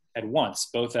other at once,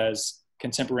 both as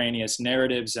contemporaneous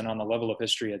narratives and on the level of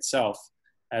history itself,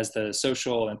 as the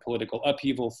social and political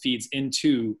upheaval feeds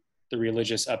into the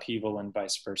religious upheaval and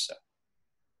vice versa.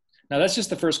 Now that's just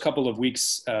the first couple of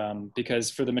weeks, because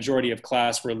for the majority of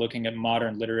class, we're looking at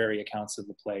modern literary accounts of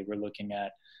the plague. We're looking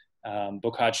at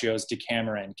Boccaccio's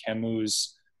Decameron,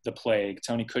 Camus' The Plague,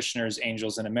 Tony Kushner's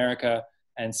Angels in America,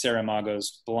 and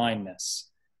Saramago's Blindness,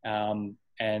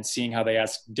 and seeing how they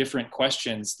ask different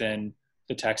questions than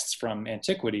the texts from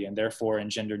antiquity and therefore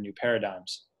engender new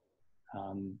paradigms.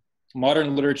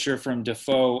 Modern literature from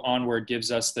Defoe onward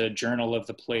gives us the Journal of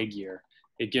the Plague Year.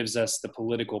 It gives us the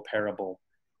political parable.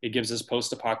 It gives us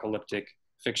post-apocalyptic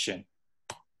fiction.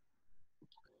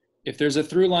 If there's a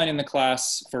through line in the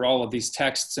class for all of these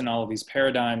texts and all of these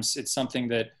paradigms, it's something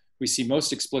that we see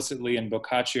most explicitly in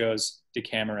Boccaccio's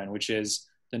Decameron, which is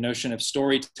the notion of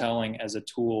storytelling as a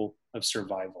tool of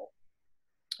survival,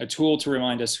 a tool to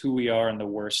remind us who we are in the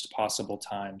worst possible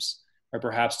times, or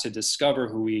perhaps to discover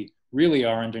who we really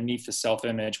are underneath the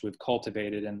self-image we've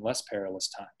cultivated in less perilous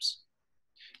times.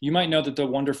 You might know that the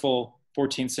wonderful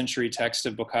 14th century text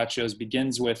of Boccaccio's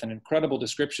begins with an incredible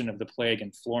description of the plague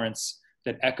in Florence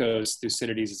that echoes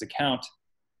Thucydides' account,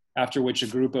 after which a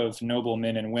group of noble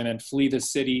men and women flee the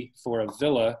city for a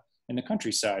villa in the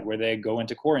countryside where they go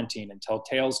into quarantine and tell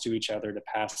tales to each other to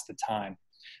pass the time.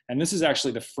 And this is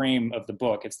actually the frame of the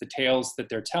book. It's the tales that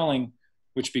they're telling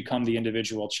which become the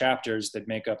individual chapters that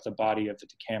make up the body of the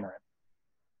Decameron.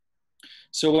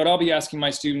 So what I'll be asking my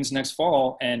students next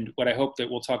fall, and what I hope that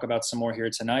we'll talk about some more here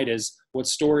tonight, is what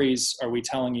stories are we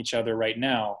telling each other right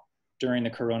now during the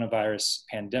coronavirus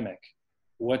pandemic?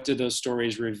 What do those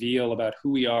stories reveal about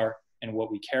who we are and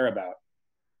what we care about?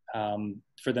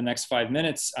 For the next 5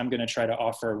 minutes, I'm going to try to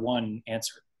offer one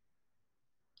answer.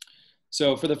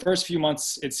 So for the first few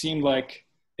months, it seemed like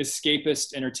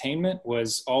escapist entertainment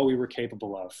was all we were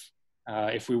capable of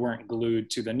if we weren't glued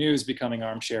to the news becoming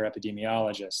armchair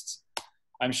epidemiologists.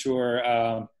 I'm sure,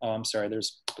 I'm sorry,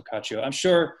 there's Boccaccio. I'm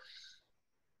sure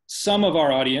some of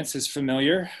our audience is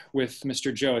familiar with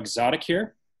Mr. Joe Exotic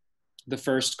here, the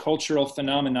first cultural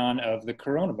phenomenon of the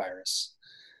coronavirus.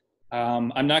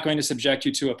 I'm not going to subject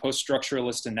you to a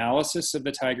post-structuralist analysis of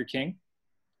the Tiger King,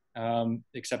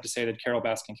 except to say that Carol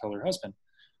Baskin killed her husband.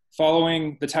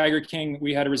 Following the Tiger King,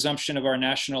 we had a resumption of our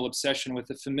national obsession with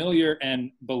a familiar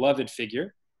and beloved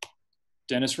figure,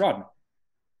 Dennis Rodman.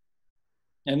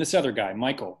 And this other guy,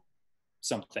 Michael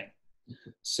something.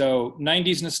 So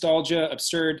 90s nostalgia,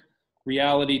 absurd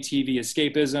reality TV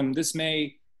escapism. This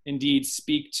may indeed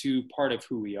speak to part of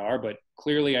who we are, but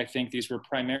clearly I think these were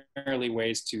primarily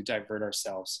ways to divert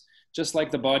ourselves. Just like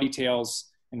the body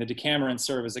tales in the Decameron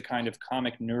serve as a kind of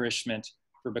comic nourishment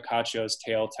for Boccaccio's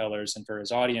tale tellers and for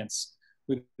his audience,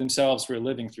 who themselves were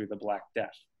living through the Black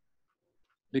Death.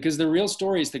 Because the real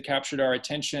stories that captured our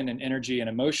attention and energy and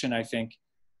emotion, I think,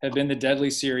 have been the deadly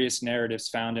serious narratives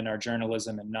found in our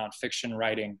journalism and nonfiction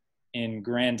writing, in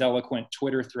grandiloquent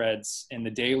Twitter threads, in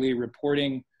the daily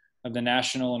reporting of the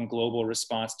national and global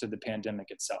response to the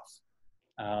pandemic itself,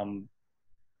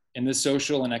 in the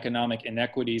social and economic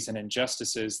inequities and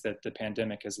injustices that the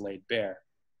pandemic has laid bare,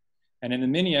 and in the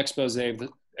many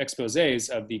exposés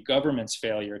of the government's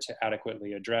failure to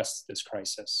adequately address this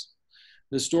crisis.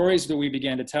 The stories that we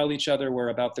began to tell each other were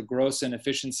about the gross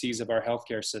inefficiencies of our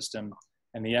healthcare system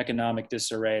and the economic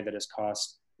disarray that has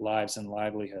cost lives and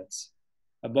livelihoods.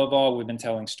 Above all, we've been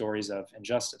telling stories of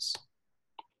injustice.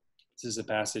 This is a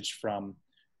passage from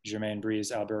Germaine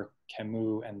Brie's Albert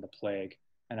Camus and the Plague.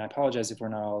 And I apologize if we're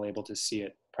not all able to see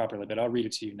it properly, but I'll read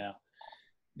it to you now.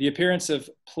 The appearance of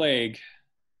plague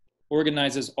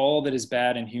organizes all that is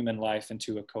bad in human life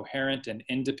into a coherent and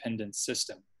independent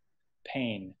system: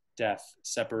 pain, death,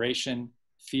 separation,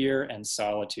 fear, and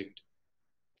solitude.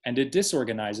 And it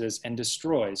disorganizes and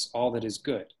destroys all that is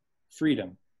good: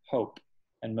 freedom, hope,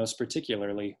 and most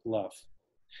particularly, love.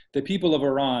 The people of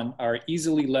Iran are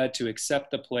easily led to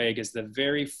accept the plague as the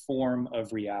very form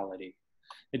of reality.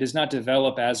 It does not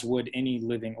develop as would any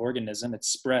living organism. It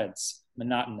spreads,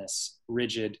 monotonous,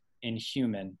 rigid,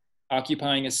 inhuman,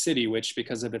 occupying a city which,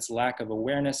 because of its lack of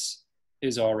awareness,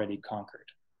 is already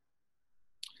conquered.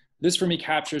 This for me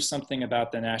captures something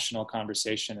about the national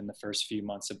conversation in the first few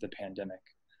months of the pandemic.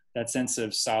 That sense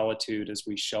of solitude as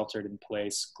we sheltered in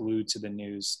place, glued to the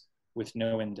news with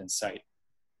no end in sight.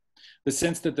 The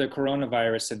sense that the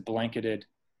coronavirus had blanketed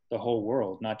the whole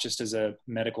world, not just as a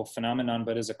medical phenomenon,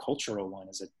 but as a cultural one,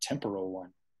 as a temporal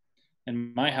one.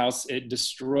 In my house, it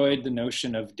destroyed the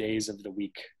notion of days of the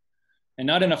week. And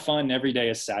not in a fun, every day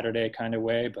is Saturday kind of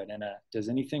way, but in a does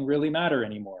anything really matter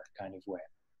anymore kind of way.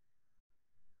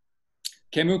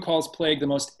 Camus calls plague the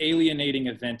most alienating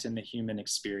event in the human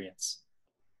experience.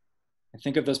 I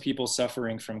think of those people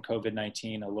suffering from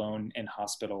COVID-19 alone in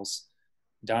hospitals,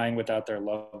 dying without their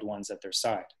loved ones at their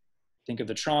side. Think of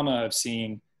the trauma of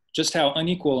seeing just how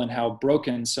unequal and how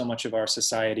broken so much of our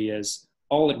society is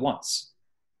all at once,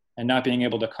 and not being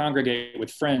able to congregate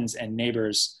with friends and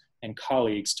neighbors and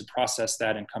colleagues to process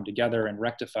that and come together and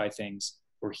rectify things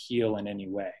or heal in any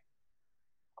way.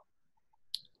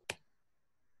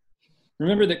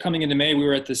 Remember that coming into May, we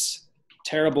were at this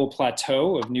terrible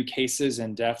plateau of new cases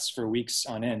and deaths for weeks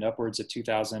on end, upwards of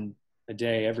 2,000 a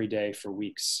day, every day for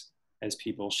weeks, as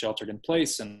people sheltered in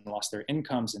place and lost their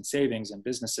incomes and savings and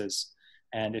businesses.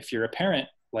 And if you're a parent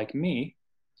like me,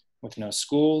 with no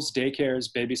schools,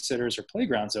 daycares, babysitters, or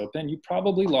playgrounds open, you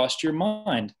probably lost your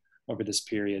mind over this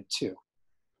period too.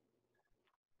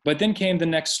 But then came the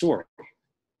next story.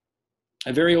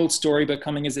 A very old story, but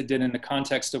coming as it did in the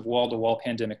context of wall-to-wall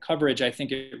pandemic coverage, I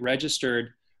think it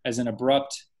registered as an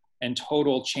abrupt and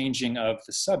total changing of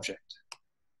the subject.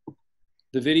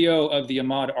 The video of the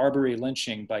Ahmaud Arbery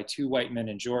lynching by 2 white men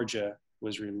in Georgia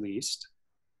was released.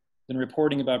 Then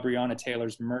reporting about Breonna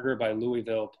Taylor's murder by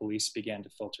Louisville police began to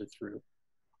filter through.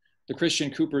 The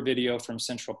Christian Cooper video from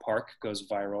Central Park goes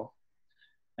viral.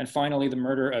 And finally, the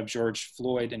murder of George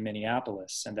Floyd in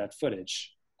Minneapolis and that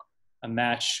footage, a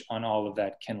match on all of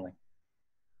that kindling.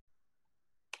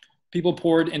 People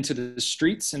poured into the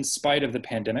streets in spite of the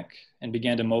pandemic and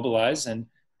began to mobilize, and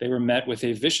they were met with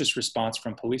a vicious response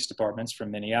from police departments from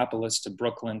Minneapolis to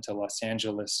Brooklyn to Los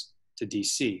Angeles to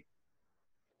DC.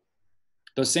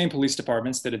 Those same police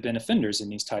departments that have been offenders in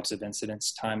these types of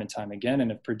incidents time and time again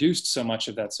and have produced so much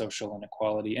of that social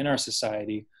inequality in our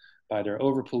society by their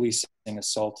over-policing,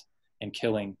 assault, and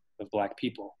killing of Black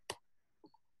people.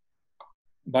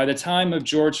 By the time of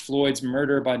George Floyd's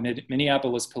murder by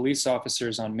Minneapolis police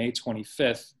officers on May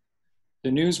 25th,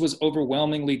 the news was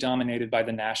overwhelmingly dominated by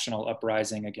the national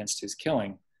uprising against his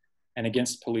killing and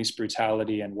against police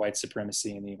brutality and white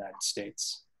supremacy in the United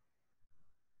States.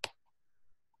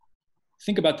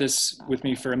 Think about this with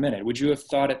me for a minute. Would you have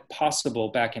thought it possible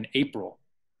back in April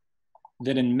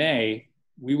that in May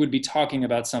we would be talking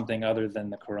about something other than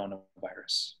the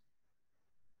coronavirus?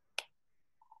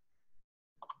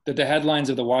 That the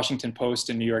headlines of the Washington Post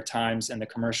and New York Times and the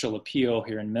Commercial Appeal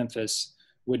here in Memphis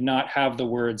would not have the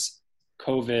words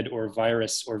COVID or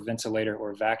virus or ventilator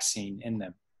or vaccine in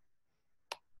them.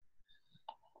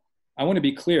 I want to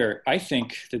be clear, I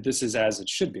think that this is as it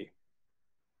should be.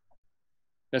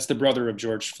 That's the brother of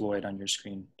George Floyd on your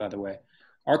screen, by the way.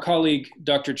 Our colleague,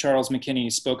 Dr. Charles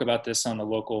McKinney, spoke about this on the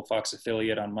local Fox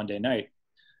affiliate on Monday night.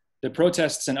 The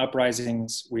protests and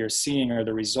uprisings we are seeing are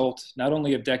the result not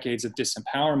only of decades of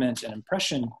disempowerment and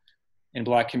oppression in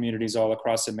Black communities all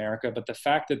across America, but the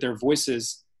fact that their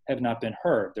voices have not been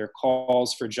heard. Their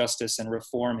calls for justice and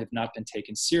reform have not been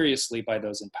taken seriously by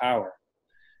those in power.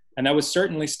 And that was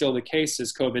certainly still the case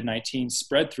as COVID-19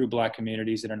 spread through Black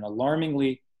communities at an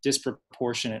alarmingly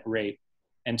disproportionate rate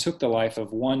and took the life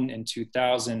of 1 in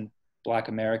 2,000 Black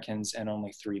Americans in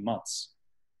only 3 months.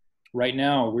 Right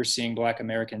now, we're seeing Black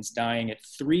Americans dying at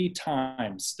 3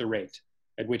 times the rate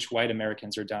at which white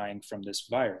Americans are dying from this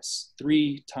virus.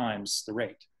 3 times the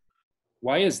rate.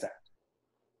 Why is that?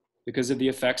 because of the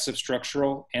effects of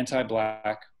structural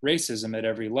anti-Black racism at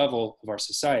every level of our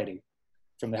society,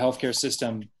 from the healthcare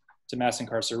system to mass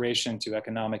incarceration to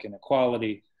economic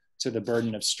inequality to the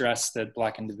burden of stress that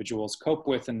Black individuals cope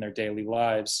with in their daily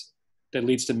lives that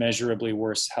leads to measurably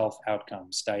worse health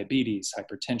outcomes, diabetes,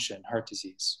 hypertension, heart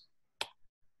disease.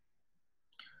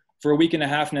 For a week and a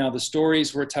half now, the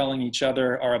stories we're telling each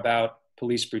other are about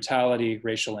police brutality,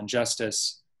 racial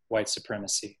injustice, white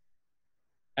supremacy.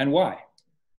 And why?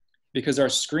 Because our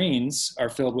screens are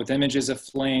filled with images of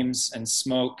flames and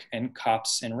smoke and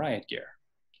cops in riot gear.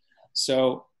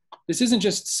 So this isn't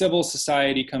just civil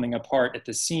society coming apart at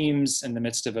the seams in the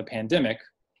midst of a pandemic,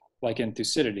 like in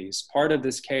Thucydides. Part of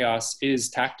this chaos is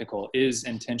tactical, is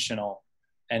intentional,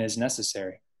 and is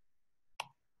necessary.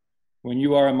 When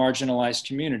you are a marginalized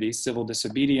community, civil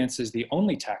disobedience is the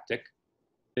only tactic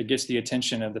that gets the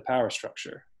attention of the power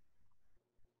structure.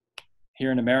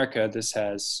 Here in America, this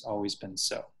has always been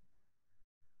so.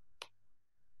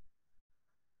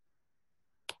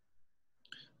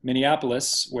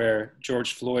 Minneapolis, where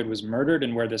George Floyd was murdered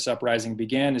and where this uprising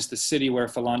began, is the city where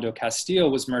Philando Castile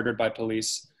was murdered by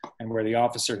police and where the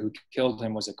officer who killed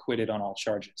him was acquitted on all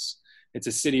charges. It's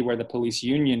a city where the police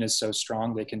union is so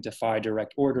strong they can defy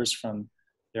direct orders from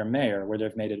their mayor, where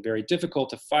they've made it very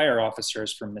difficult to fire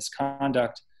officers for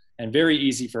misconduct and very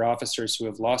easy for officers who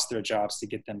have lost their jobs to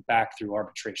get them back through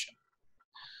arbitration.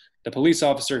 The police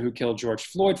officer who killed George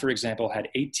Floyd, for example, had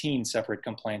 18 separate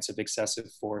complaints of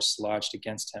excessive force lodged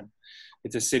against him.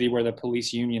 It's a city where the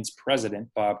police union's president,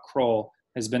 Bob Kroll,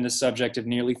 has been the subject of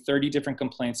nearly 30 different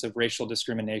complaints of racial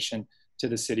discrimination to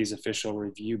the city's official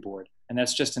review board. And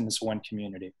that's just in this one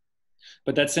community.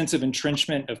 But that sense of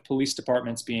entrenchment of police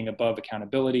departments being above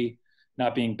accountability,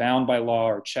 not being bound by law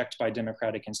or checked by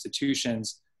democratic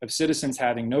institutions, of citizens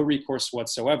having no recourse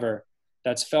whatsoever,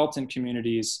 that's felt in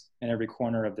communities in every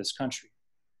corner of this country.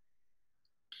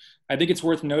 I think it's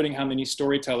worth noting how many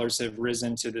storytellers have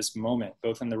risen to this moment,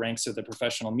 both in the ranks of the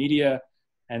professional media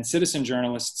and citizen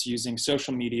journalists using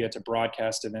social media to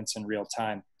broadcast events in real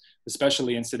time,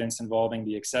 especially incidents involving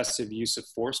the excessive use of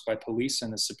force by police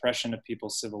and the suppression of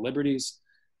people's civil liberties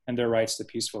and their rights to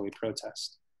peacefully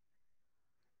protest.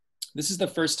 This is the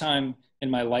first time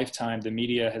in my lifetime the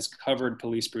media has covered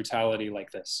police brutality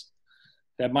like this.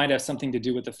 That might have something to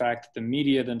do with the fact that the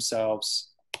media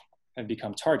themselves have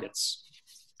become targets.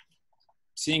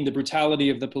 Seeing the brutality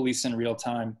of the police in real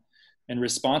time in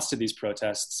response to these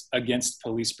protests against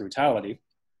police brutality,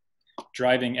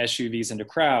 driving SUVs into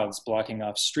crowds, blocking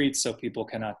off streets so people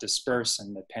cannot disperse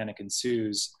and the panic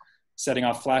ensues, setting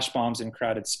off flash bombs in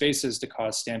crowded spaces to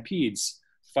cause stampedes,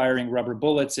 firing rubber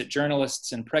bullets at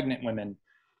journalists and pregnant women,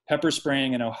 pepper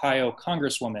spraying an Ohio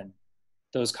congresswoman,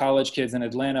 those college kids in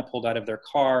Atlanta pulled out of their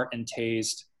car and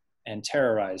tased and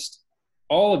terrorized.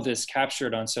 All of this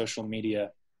captured on social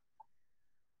media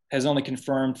has only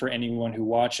confirmed for anyone who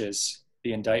watches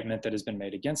the indictment that has been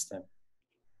made against them.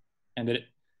 And that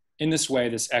in this way,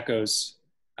 this echoes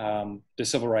the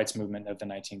civil rights movement of the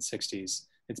 1960s.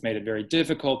 It's made it very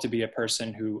difficult to be a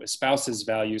person who espouses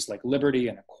values like liberty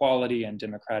and equality and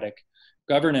democratic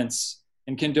governance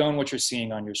and condone what you're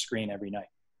seeing on your screen every night.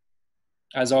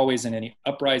 As always, in any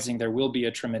uprising, there will be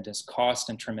a tremendous cost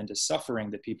and tremendous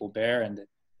suffering that people bear and that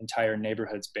entire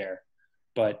neighborhoods bear.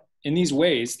 But in these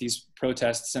ways, these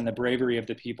protests and the bravery of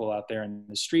the people out there in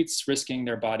the streets risking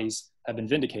their bodies have been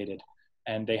vindicated,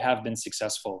 and they have been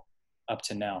successful up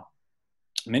to now.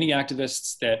 Many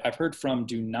activists that I've heard from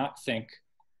do not think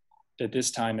that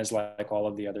this time is like all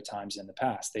of the other times in the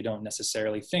past. They don't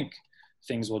necessarily think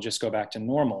things will just go back to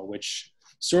normal, which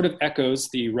sort of echoes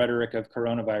the rhetoric of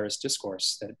coronavirus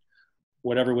discourse, that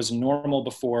whatever was normal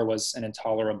before was an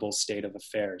intolerable state of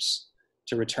affairs.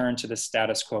 To return to the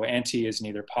status quo ante is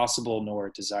neither possible nor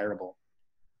desirable.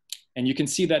 And you can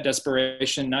see that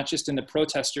desperation not just in the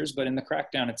protesters, but in the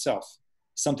crackdown itself.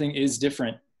 Something is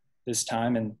different this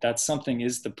time, and that something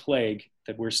is the plague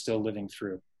that we're still living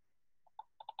through.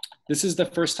 This is the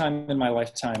first time in my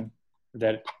lifetime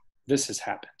that this has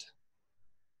happened.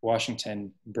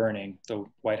 Washington burning, the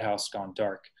White House gone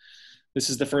dark. This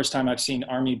is the first time I've seen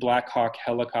Army Black Hawk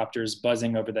helicopters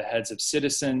buzzing over the heads of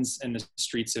citizens in the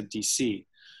streets of DC.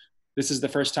 This is the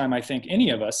first time I think any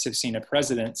of us have seen a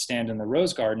president stand in the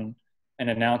Rose Garden and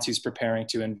announce he's preparing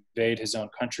to invade his own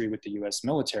country with the US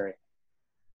military.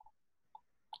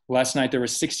 Last night, there were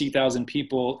 60,000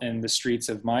 people in the streets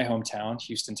of my hometown,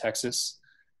 Houston, Texas.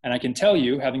 And I can tell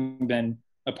you, having been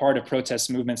a part of protest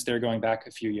movements there going back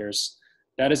a few years,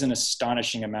 that is an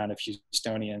astonishing amount of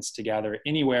Houstonians to gather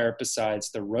anywhere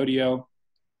besides the rodeo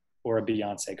or a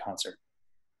Beyonce concert.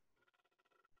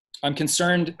 I'm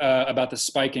concerned about the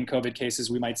spike in COVID cases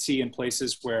we might see in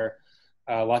places where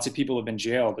lots of people have been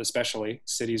jailed, especially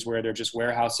cities where they're just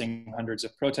warehousing hundreds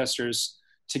of protesters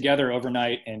together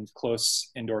overnight in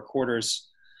close indoor quarters.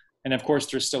 And of course,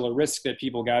 there's still a risk that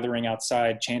people gathering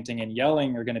outside chanting and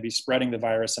yelling are going to be spreading the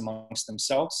virus amongst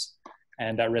themselves.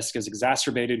 And that risk is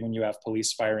exacerbated when you have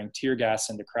police firing tear gas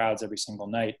into crowds every single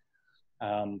night,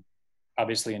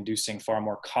 obviously inducing far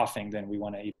more coughing than we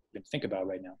want to even think about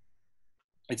right now.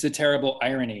 It's a terrible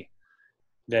irony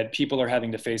that people are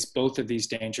having to face both of these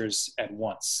dangers at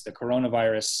once, the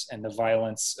coronavirus and the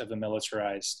violence of a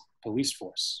militarized police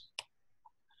force.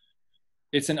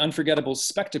 It's an unforgettable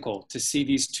spectacle to see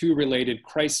these two related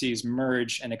crises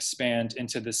merge and expand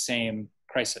into the same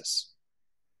crisis.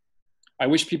 I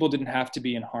wish people didn't have to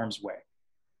be in harm's way.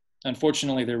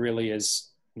 Unfortunately, there really is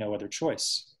no other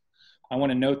choice. I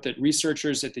want to note that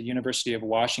researchers at the University of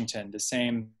Washington, the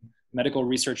same medical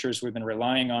researchers we've been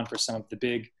relying on for some of the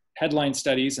big headline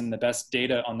studies and the best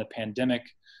data on the pandemic,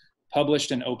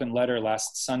 published an open letter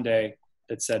last Sunday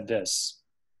that said this: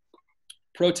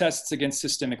 protests against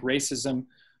systemic racism,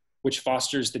 which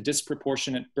fosters the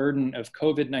disproportionate burden of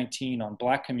COVID-19 on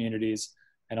Black communities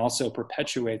and also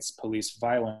perpetuates police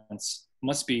violence,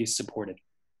 must be supported.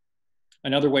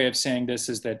 Another way of saying this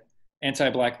is that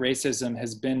anti-Black racism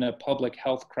has been a public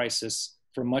health crisis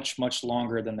for much, much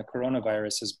longer than the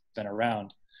coronavirus has been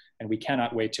around, and we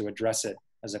cannot wait to address it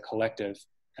as a collective,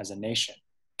 as a nation.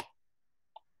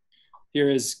 Here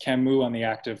is Camus on the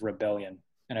act of rebellion,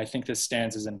 and I think this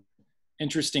stands as an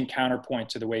interesting counterpoint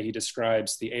to the way he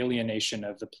describes the alienation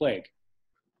of the plague.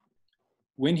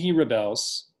 When he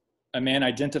rebels, a man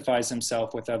identifies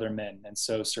himself with other men and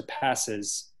so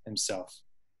surpasses himself.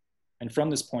 And from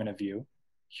this point of view,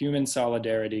 human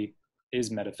solidarity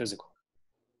is metaphysical.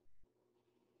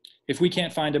 If we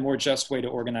can't find a more just way to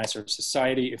organize our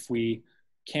society, if we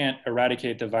can't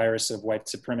eradicate the virus of white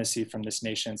supremacy from this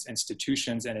nation's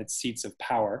institutions and its seats of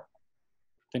power,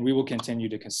 then we will continue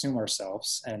to consume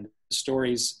ourselves. And the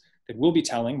stories that we'll be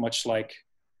telling, much like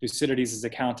Thucydides'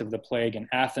 account of the plague in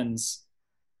Athens,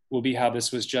 will be how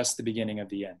this was just the beginning of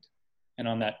the end. And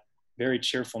on that very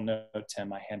cheerful note,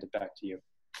 Tim, I hand it back to you.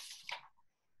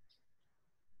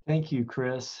 Thank you,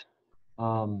 Chris.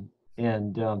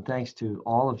 Thanks to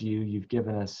all of you. You've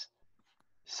given us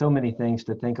so many things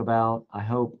to think about. I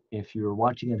hope if you're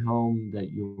watching at home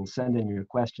that you will send in your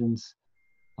questions.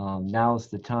 Now is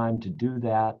the time to do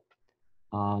that.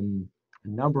 A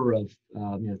number of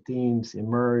themes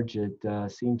emerge. It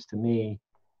seems to me,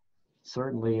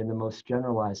 certainly in the most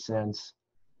generalized sense,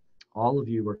 all of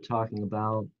you were talking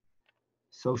about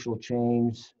social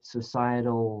change,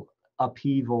 societal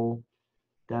upheaval.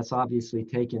 That's obviously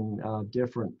taken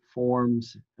different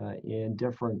forms in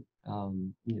different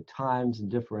times and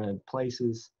different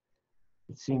places.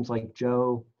 It seems like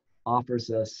Joe offers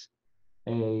us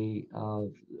a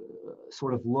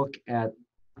sort of look at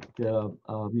the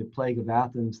plague of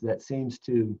Athens that seems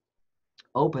to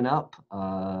open up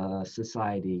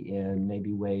society in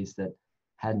maybe ways that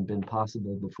hadn't been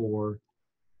possible before.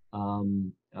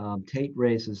 Tait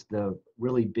raises the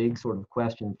really big sort of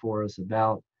question for us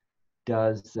about,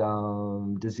 does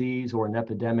disease or an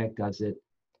epidemic, does it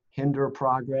hinder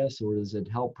progress or does it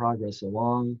help progress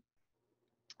along?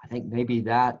 I think maybe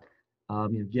that,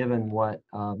 given what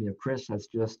Chris has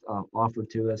just offered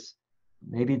to us,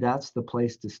 maybe that's the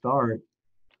place to start.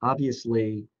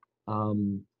 Obviously,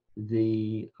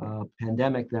 the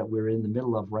pandemic that we're in the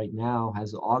middle of right now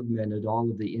has augmented all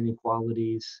of the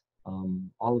inequalities,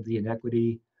 all of the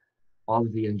inequity, all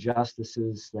of the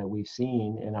injustices that we've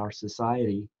seen in our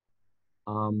society.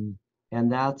 And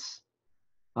that's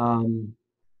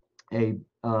a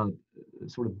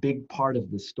sort of big part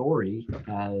of the story,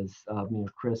 as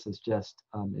Chris has just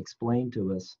explained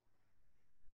to us.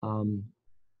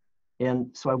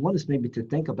 And so I want us maybe to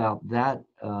think about that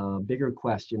bigger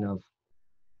question of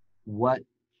what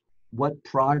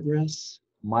progress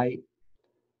might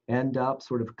end up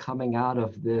sort of coming out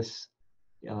of this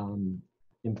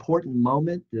important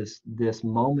moment, this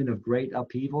moment of great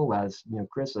upheaval, as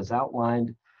Chris has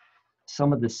outlined.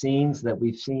 Some of the scenes that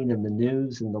we've seen in the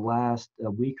news in the last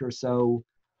week or so,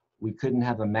 we couldn't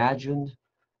have imagined.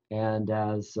 And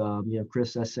as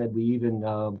Chris has said, we even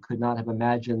could not have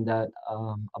imagined that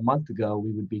a month ago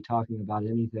we would be talking about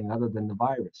anything other than the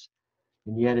virus.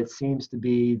 And yet it seems to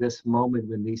be this moment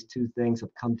when these two things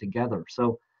have come together.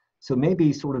 So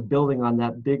maybe sort of building on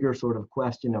that bigger sort of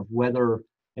question of whether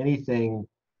anything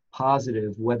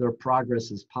positive, whether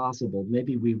progress is possible,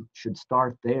 maybe we should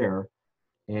start there.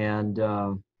 And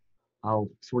I'll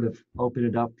sort of open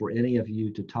it up for any of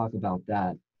you to talk about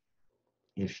that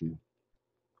issue.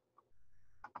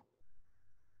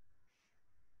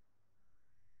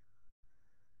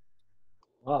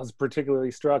 Well, I was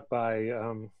particularly struck by,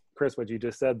 Chris, what you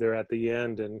just said there at the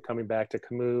end, and coming back to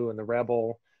Camus and the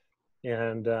Rebel.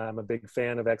 And I'm a big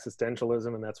fan of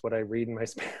existentialism, and that's what I read in my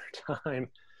spare time.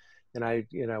 And I,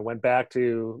 went back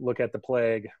to look at The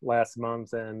Plague last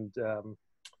month, and an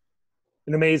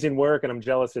amazing work. And I'm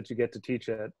jealous that you get to teach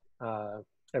it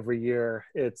every year.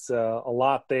 It's a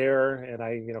lot there, and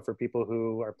I, for people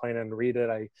who are planning to read it,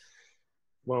 I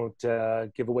won't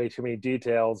give away too many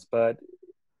details, but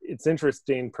it's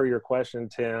interesting per your question,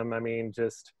 Tim. I mean,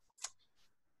 just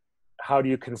how do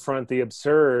you confront the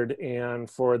absurd? And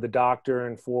for the doctor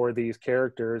and for these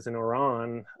characters in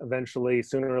Iran, eventually,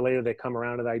 sooner or later, they come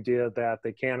around to the idea that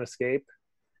they can't escape,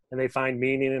 and they find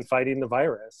meaning in fighting the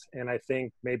virus. And I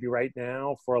think maybe right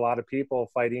now, for a lot of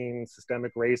people, fighting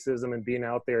systemic racism and being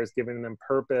out there is giving them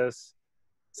purpose,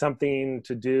 something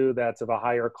to do that's of a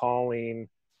higher calling,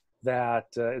 that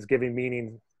is giving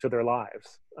meaning to their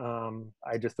lives.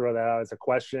 I just throw that out as a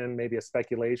question, maybe a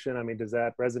speculation. I mean, does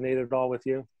that resonate at all with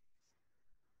you?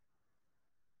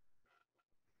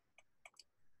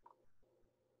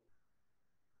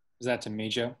 Is that to me,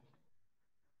 Joe?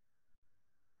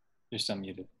 You're still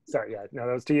muted. Sorry, yeah, no,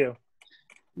 that was to you.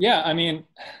 Yeah, I mean,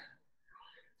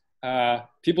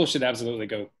 people should absolutely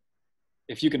go.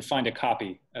 If you can find a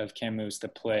copy of Camus' The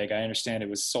Plague, I understand it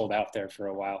was sold out there for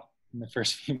a while in the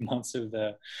first few months of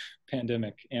the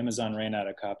pandemic. Amazon ran out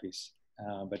of copies,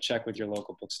 but check with your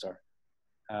local bookstore.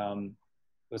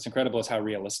 What's incredible is how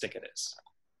realistic it is.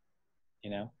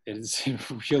 It is a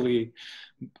really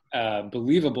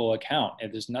believable account.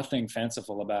 There's nothing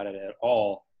fanciful about it at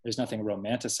all. There's nothing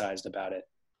romanticized about it.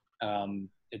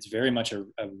 It's very much a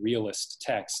realist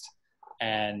text.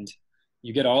 And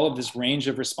you get all of this range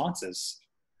of responses,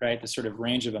 right? The sort of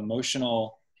range of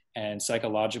emotional and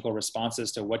psychological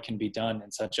responses to what can be done in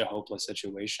such a hopeless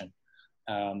situation,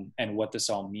 and what this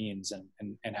all means,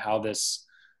 and how this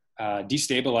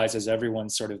destabilizes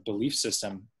everyone's sort of belief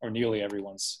system, or nearly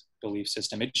everyone's belief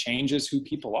system. It changes who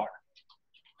people are.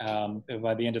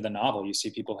 By the end of the novel, you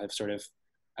see people have sort of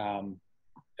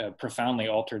profoundly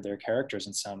altered their characters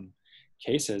in some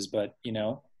cases. But, do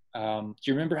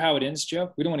you remember how it ends,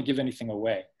 Joe? We don't want to give anything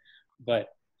away,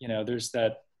 but, there's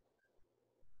that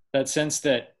sense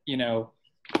that,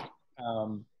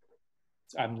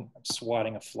 I'm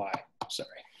swatting a fly, sorry.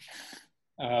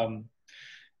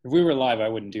 If we were live, I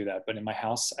wouldn't do that, but in my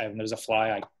house, there's a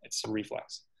fly, it's a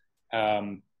reflex.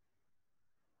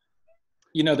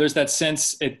 There's that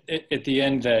sense at the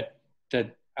end that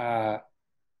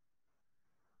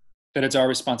it's our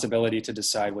responsibility to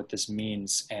decide what this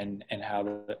means, and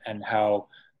how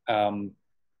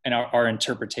our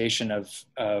interpretation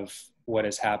of what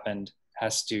has happened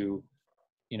has to,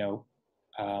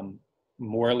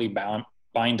 morally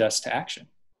bind us to action.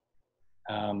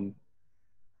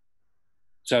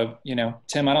 So,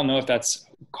 Tim, I don't know if that's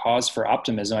cause for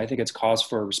optimism. I think it's cause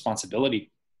for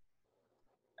responsibility.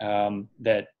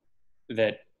 That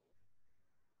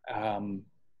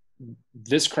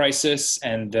this crisis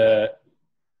and the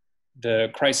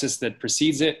crisis that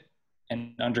precedes it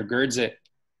and undergirds it,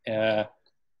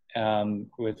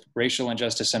 with racial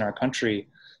injustice in our country,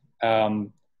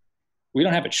 we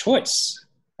don't have a choice,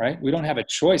 right? We don't have a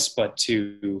choice but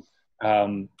to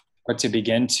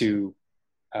begin to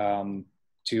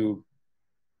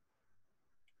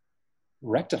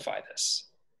rectify this.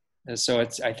 And so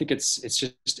I think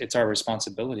it's our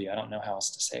responsibility. I don't know how else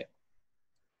to say it.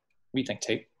 What do you think,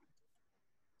 Tait?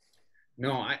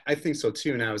 No, I think so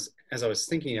too. And as I was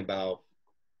thinking about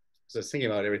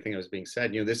everything that was being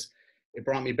said, it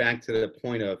brought me back to the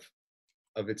point of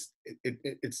it's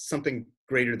something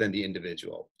greater than the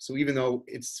individual. So even though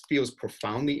it feels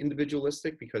profoundly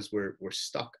individualistic because we're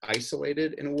stuck,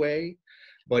 isolated in a way,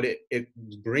 but it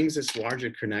brings this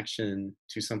larger connection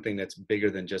to something that's bigger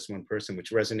than just one person,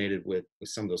 which resonated with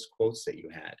some of those quotes that you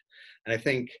had. And I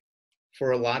think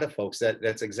for a lot of folks,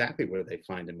 that's exactly where they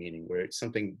find a meaning, where it's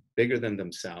something bigger than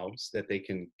themselves that they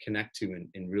can connect to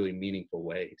in really meaningful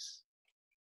ways.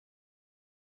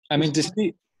 I mean, to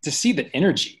see the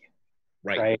energy,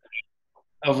 right?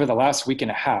 Over the last week and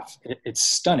a half, it's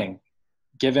stunning,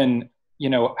 given,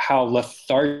 how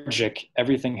lethargic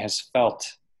everything has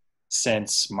felt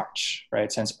since March, right?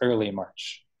 Since early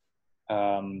March,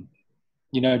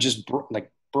 just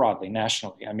broadly,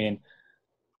 nationally. I mean,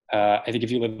 I think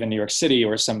if you live in New York City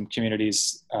or some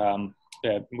communities,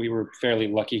 we were fairly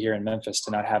lucky here in Memphis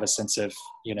to not have a sense of,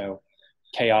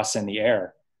 chaos in the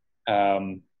air.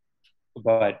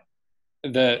 But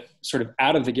the sort of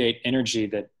out of the gate energy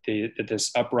that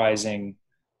this uprising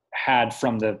had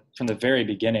from the very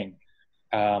beginning,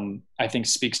 I think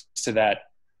speaks to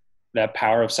that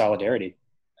power of solidarity,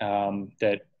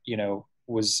 that,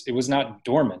 was not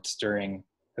dormant during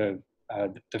the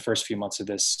first few months of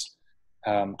this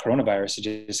coronavirus.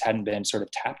 It just hadn't been sort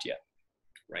of tapped yet.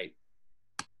 Right.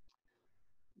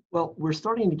 Well, we're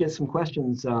starting to get some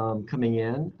questions coming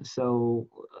in, so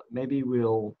maybe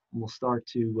we'll start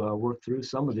to work through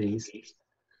some of these.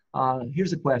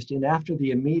 Here's a question. After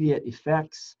the immediate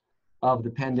effects of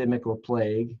the pandemic or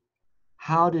plague,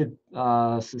 how did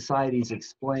societies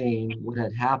explain what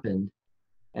had happened,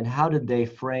 and how did they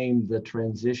frame the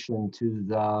transition to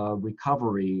the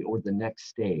recovery or the next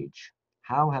stage?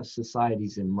 How have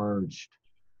societies emerged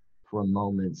from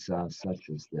moments such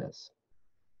as this?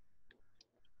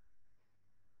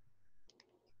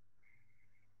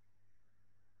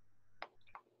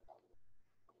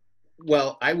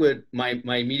 Well, my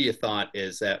immediate thought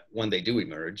is that when they do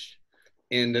emerge,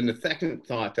 and then the second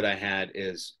thought that I had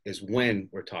is when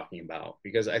we're talking about,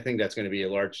 because I think that's going to be a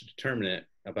large determinant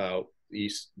about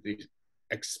these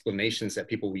explanations that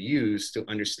people will use to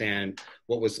understand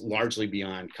what was largely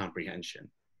beyond comprehension.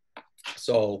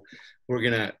 So we're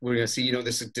gonna see, you know,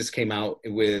 this came out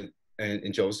with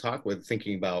in Joe's talk with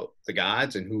thinking about the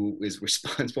gods and who is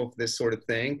responsible for this sort of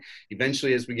thing.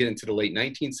 Eventually, as we get into the late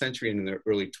 19th century and in the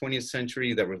early 20th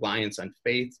century, the reliance on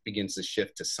faith begins to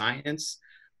shift to science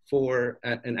for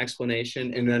an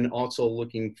explanation, and then also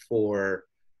looking for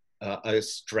a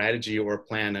strategy or a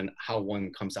plan on how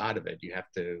one comes out of it. You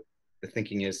have to, the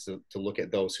thinking is to look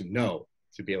at those who know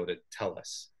to be able to tell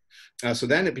us. So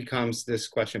then it becomes this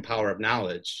question, power of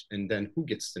knowledge, and then who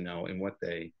gets to know and what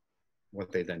they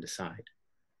then decide.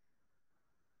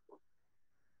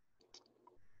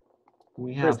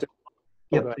 We have,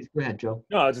 yeah, please go ahead, Joe.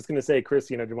 No, I was just going to say,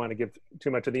 Chris, you know, didn't want to give too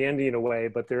much of the ending away,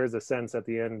 but there is a sense at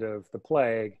the end of the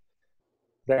plague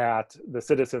that the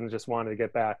citizens just wanted to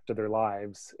get back to their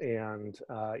lives. And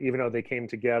even though they came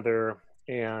together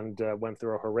and went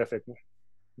through a horrific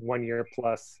 1 year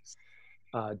plus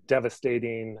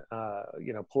devastating,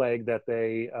 you know, plague, that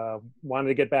they wanted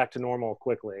to get back to normal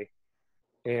quickly.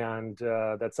 And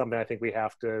that's something I think we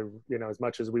have to, you know, as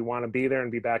much as we want to be there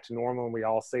and be back to normal, and we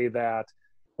all say that,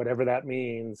 whatever that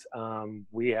means,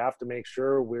 we have to make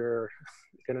sure we're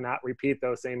going to not repeat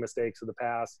those same mistakes of the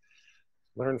past.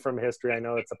 Learn from history. I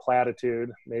know it's a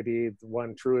platitude. Maybe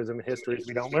one truism in history is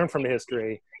we don't learn from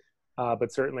history,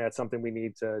 but certainly that's something we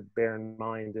need to bear in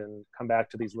mind and come back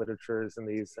to these literatures and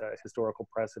these historical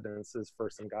precedences for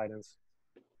some guidance.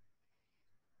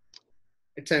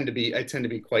 I tend to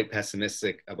be quite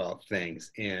pessimistic about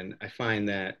things, and I find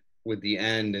that with the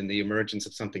end and the emergence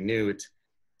of something new, it's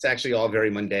actually all very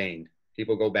mundane.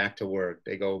 People go back to work.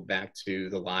 They go back to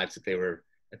the lives that they were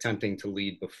attempting to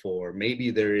lead before. Maybe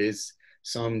there is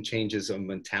some changes of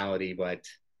mentality, but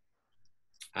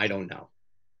I don't know.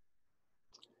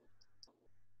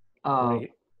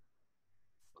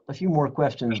 A few more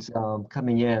questions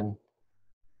coming in,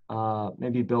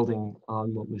 maybe building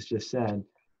on what was just said.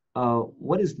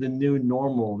 What is the new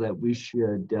normal that we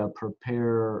should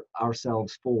prepare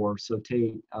ourselves for? So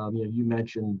Tait, you know, you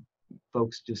mentioned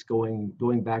folks just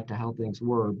going back to how things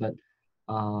were, but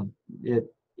it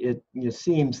you know,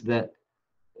 seems that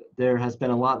there has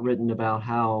been a lot written about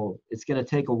how it's going to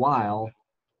take a while,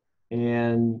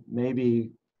 and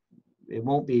maybe it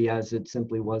won't be as it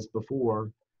simply was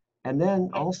before. And then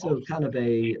also kind of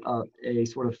a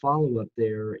sort of follow-up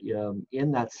there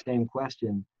in that same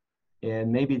question.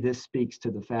 And maybe this speaks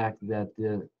to the fact that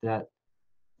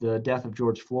the death of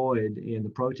George Floyd and the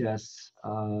protests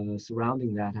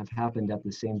surrounding that have happened at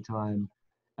the same time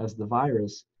as the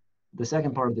virus. The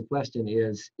second part of the question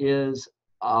is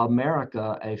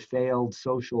America a failed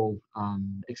social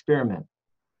experiment?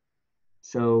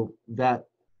 So that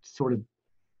sort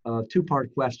of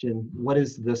two-part question: what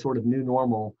is the sort of new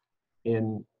normal,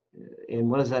 and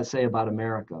what does that say about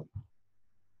America?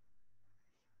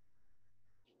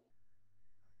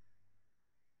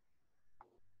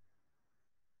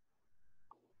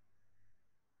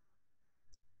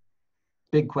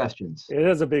 Big questions. It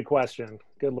is a big question.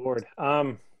 Good Lord.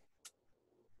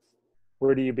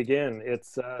 Where do you begin?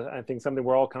 It's, I think, something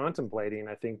we're all contemplating.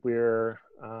 I think we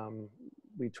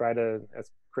try to, as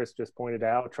Chris just pointed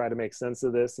out, try to make sense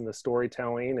of this in the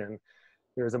storytelling. And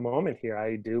there's a moment here.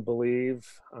 I do believe,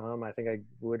 I think I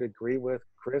would agree with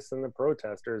Chris and the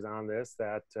protesters on this,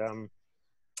 that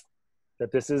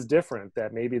that this is different,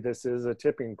 that maybe this is a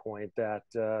tipping point, that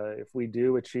if we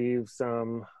do achieve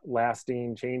some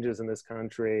lasting changes in this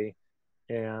country,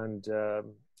 and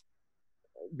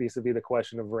vis-a-vis the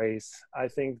question of race, I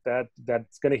think that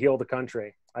that's going to heal the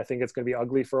country. I think it's going to be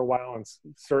ugly for a while, and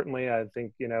certainly I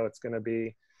think, you know, it's going to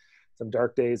be some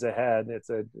dark days ahead. It's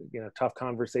a tough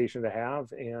conversation to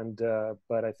have, and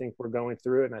but I think we're going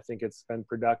through it, and I think it's been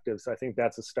productive. So I think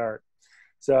that's a start.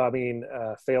 So I mean,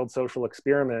 failed social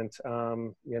experiment.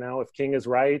 If King is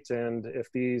right, and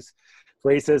if these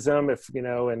racism,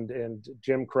 and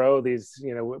Jim Crow,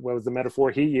 what was the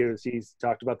metaphor he used? He's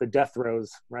talked about the death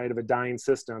throes, right, of a dying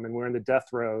system, and we're in the death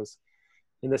throes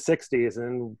in the 60s,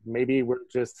 and maybe we're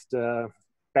just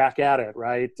back at it,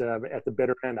 right, at the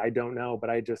bitter end. I don't know, but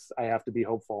I have to be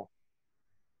hopeful.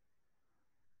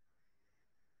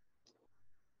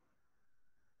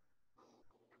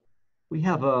 We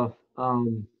have a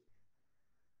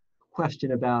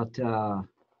question about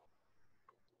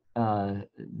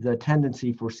the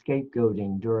tendency for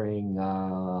scapegoating during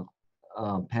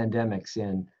pandemics,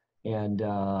 and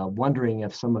wondering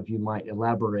if some of you might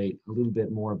elaborate a little bit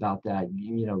more about that.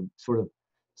 Sort of.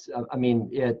 I mean,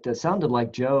 it sounded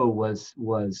like Joe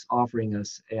was offering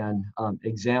us an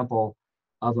example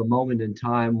of a moment in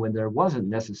time when there wasn't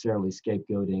necessarily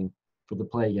scapegoating for the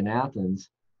plague in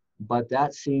Athens, but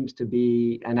that seems to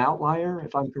be an outlier,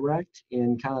 if I'm correct,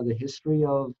 in kind of the history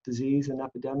of disease and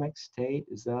epidemics. Tait,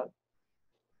 is that?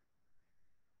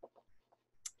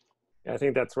 I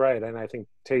think that's right, and I think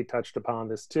Tait touched upon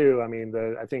this too. I mean,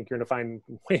 I think you're going to find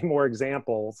way more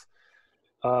examples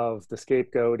of the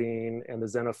scapegoating and the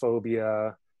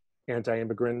xenophobia,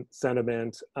 anti-immigrant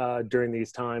sentiment during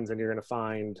these times, and you're going to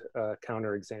find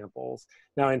counter examples.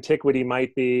 Now, antiquity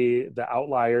might be the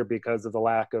outlier because of the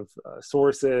lack of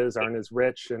sources, aren't as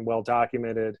rich and well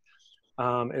documented,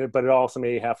 but it also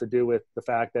may have to do with the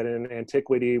fact that in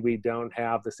antiquity we don't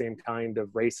have the same kind of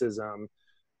racism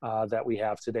that we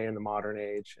have today in the modern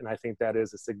age, and I think that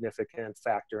is a significant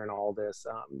factor in all this.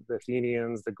 The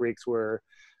Athenians, the Greeks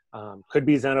could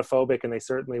be xenophobic, and they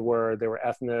certainly were. They were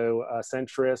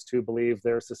ethnocentrist who believed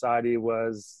their society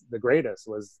was the greatest,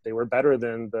 they were better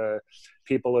than the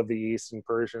people of the East and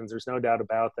Persians. There's no doubt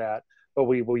about that. But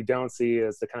what we don't see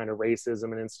is the kind of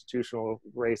racism and institutional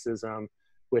racism,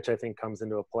 which I think comes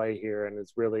into a play here and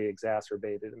is really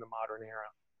exacerbated in the modern era.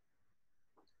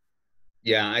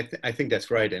 Yeah, I think that's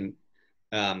right. And,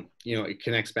 it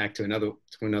connects back to another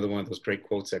one of those great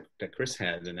quotes that Chris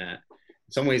had, in that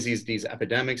in some ways, these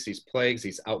epidemics, these plagues,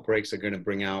 these outbreaks are going to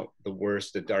bring out the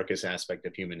worst, the darkest aspect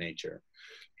of human nature.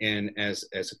 And as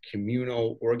a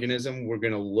communal organism, we're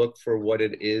going to look for what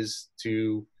it is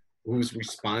who's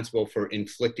responsible for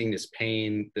inflicting this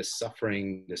pain, this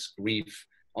suffering, this grief,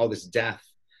 all this death.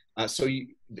 It's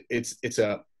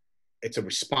a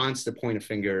response to point a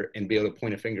finger and be able to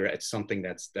point a finger at something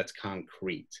that's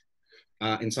concrete,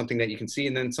 and something that you can see,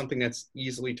 and then something that's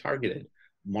easily targeted.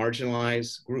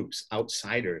 Marginalized groups,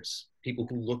 outsiders, people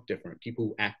who look different, people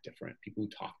who act different, people who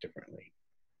talk differently.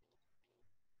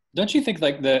 Don't you think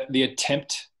like the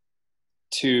attempt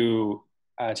to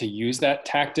use that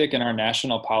tactic in our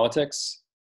national politics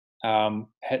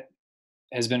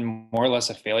has been more or less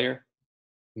a failure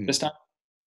this time?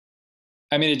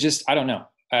 I mean, I don't know.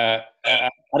 I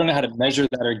don't know how to measure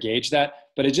that or gauge that,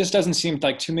 but it just doesn't seem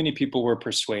like too many people were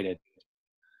persuaded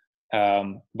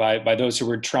by those who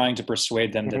were trying to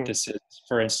persuade them that this is,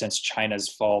 for instance, China's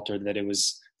fault, or that it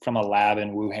was from a lab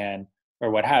in Wuhan, or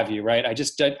what have you, right? I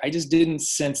just didn't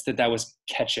sense that was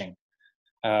catching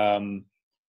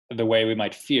the way we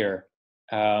might fear.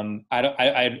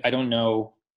 I don't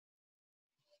know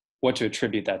what to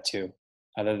attribute that to,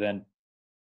 other than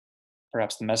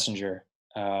perhaps the messenger.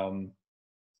 Well,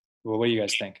 what do you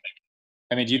guys think?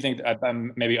 I mean, do you think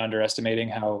I'm maybe underestimating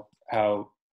how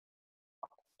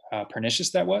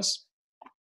pernicious that was?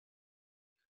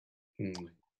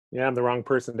 Yeah, I'm the wrong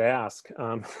person to ask.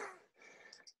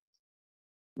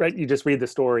 Right, you just read the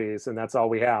stories, and that's all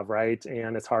we have, right?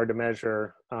 And it's hard to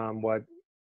measure what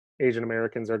Asian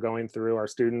Americans are going through. Our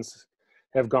students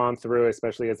have gone through,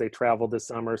 especially as they traveled this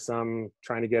summer, some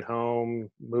trying to get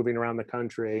home, moving around the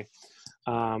country.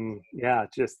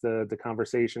 Just the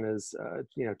conversation is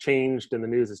changed, and the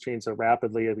news has changed so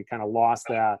rapidly that we kind of lost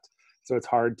that. So it's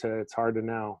hard to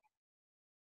know.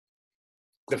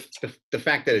 The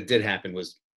fact that it did happen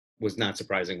was not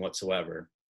surprising whatsoever.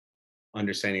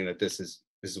 Understanding that this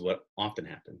is what often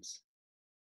happens.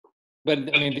 But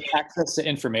I mean, the access to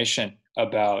information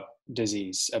about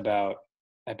disease, about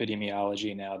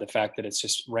epidemiology now, the fact that it's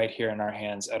just right here in our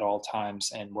hands at all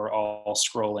times, and we're all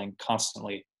scrolling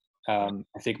constantly, I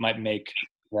think might make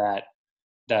that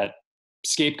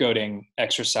scapegoating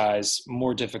exercise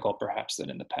more difficult perhaps than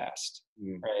in the past.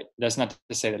 Right? That's not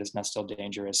to say that it's not still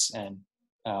dangerous and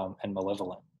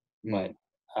malevolent, but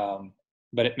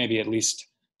it may be at least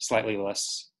slightly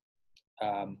less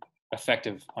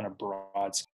effective on a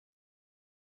broad scale.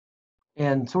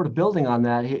 And sort of building on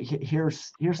that,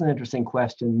 here's an interesting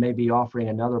question, maybe offering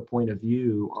another point of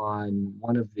view on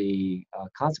one of the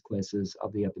consequences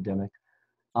of the epidemic.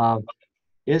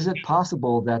 Is it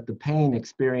possible that the pain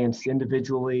experienced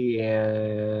individually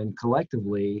and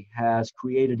collectively has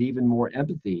created even more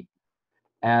empathy,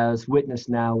 as witnessed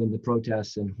now in the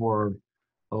protests and horror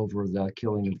over the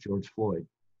killing of George Floyd?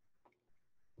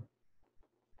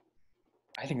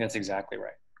 I think that's exactly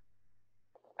right.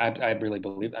 I really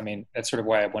believe, I mean, that's sort of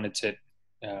why I wanted to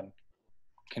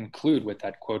conclude with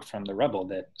that quote from the Rebel,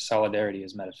 that solidarity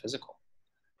is metaphysical.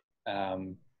 I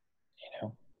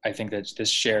think that this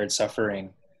shared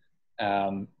suffering,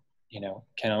 can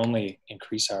only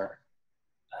increase our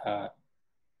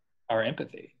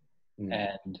empathy.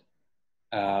 And,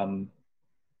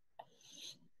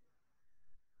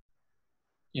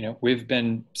 we've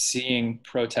been seeing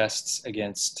protests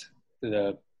against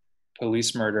the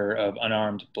police murder of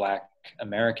unarmed Black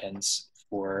Americans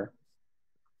for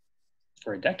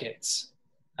decades,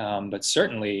 but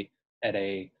certainly at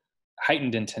a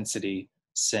heightened intensity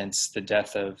since the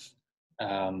death of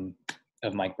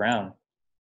Mike Brown.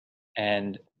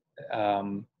 And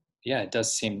it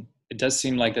does seem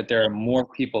like that there are more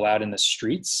people out in the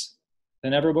streets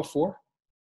than ever before.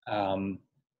 And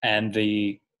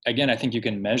again, I think you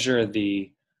can measure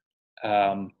the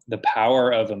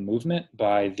power of a movement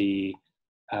by the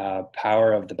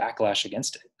power of the backlash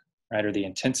against it, right? Or the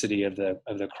intensity of the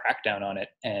crackdown on it.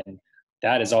 And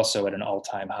that is also at an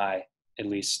all-time high, at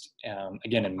least,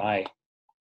 again, in my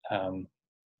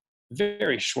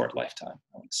very short lifetime,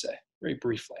 I would say, very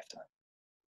brief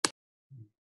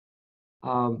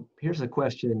lifetime. Here's a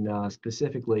question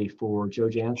specifically for Joe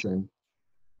Jansen.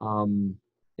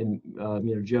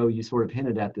 Joe, you sort of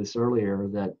hinted at this earlier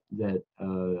that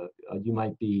you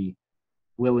might be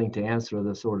willing to answer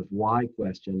the sort of why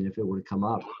question if it were to come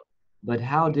up. But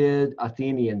how did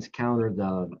Athenians counter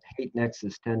the hate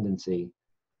nexus tendency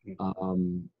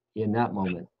in that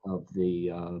moment of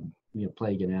the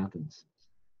plague in Athens?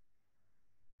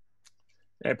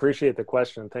 I appreciate the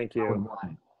question. Thank you.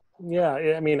 Why?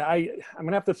 Yeah, I mean, I'm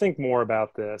gonna have to think more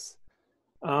about this,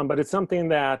 but it's something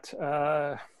that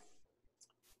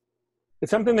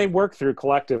they worked through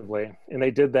collectively, and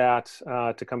they did that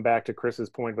to come back to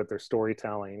Chris's point with their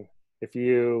storytelling. If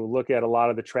you look at a lot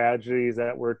of the tragedies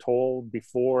that were told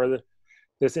before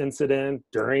this incident,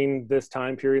 during this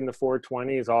time period in the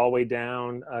 420s, all the way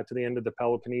down to the end of the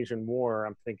Peloponnesian War,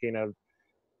 I'm thinking of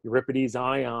Euripides'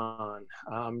 Ion.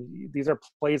 These are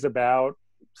plays about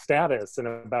status and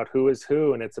about who is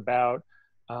who, and it's about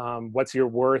what's your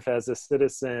worth as a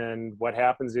citizen, what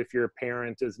happens if your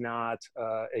parent is not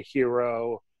a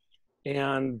hero.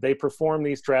 And they perform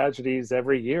these tragedies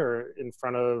every year in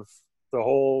front of the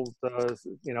whole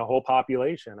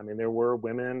population. I mean, there were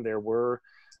women, there were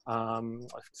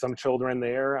some children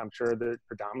there. I'm sure that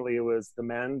predominantly it was the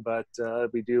men, but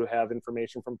we do have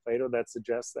information from Plato that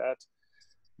suggests that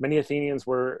many Athenians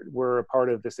were a part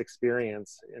of this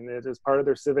experience, and it is part of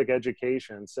their civic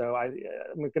education. So I'm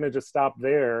going to just stop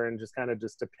there and just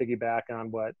to piggyback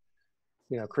on what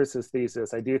Chris's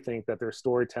thesis. I do think that their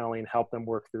storytelling helped them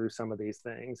work through some of these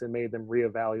things and made them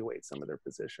reevaluate some of their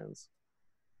positions.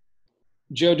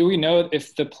 Joe, do we know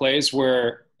if the plays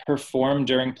were performed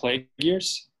during plague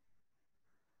years?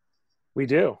 We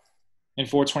do. In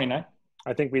 429?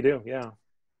 I think we do, yeah.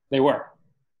 They were?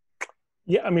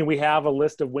 Yeah, I mean, we have a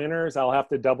list of winners. I'll have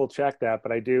to double check that,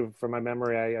 but I do, from my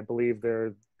memory, I believe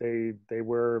they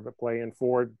were playing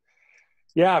for.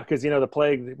 Yeah, because the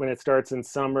plague, when it starts in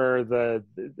summer, the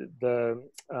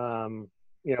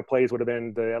plays would have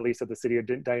been at least at the city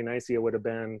of Dionysia would have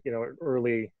been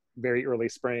very early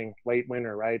spring, late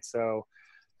winter, right? So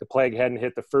the plague hadn't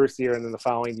hit the first year, and then the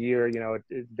following year,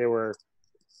 they were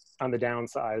on the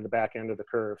downside, the back end of the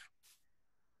curve,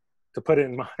 to put it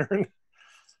in modern.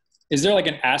 Is there like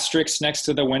an asterisk next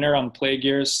to the winner on plague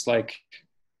years? Like,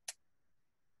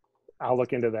 I'll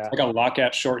look into that. Like a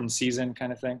lockout shortened season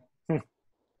kind of thing?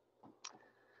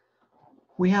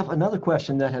 We have another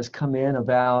question that has come in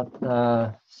about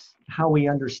how we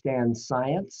understand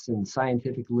science and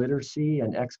scientific literacy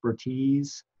and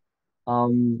expertise.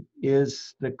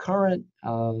 Is the current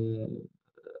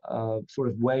sort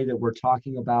of way that we're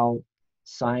talking about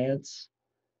science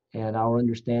and our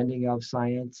understanding of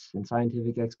science and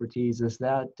scientific expertise, is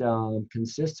that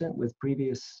consistent with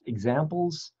previous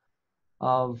examples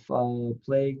of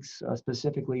plagues,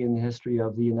 specifically in the history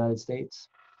of the United States?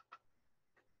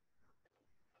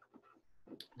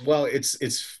 Well, it's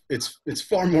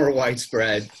far more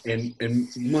widespread and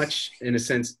much, in a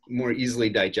sense, more easily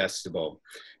digestible.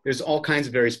 There's all kinds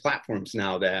of various platforms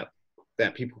now that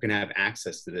that people can have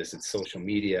access to this. It's social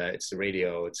media, it's the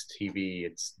radio, it's TV,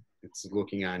 it's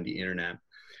looking on the internet.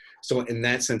 So in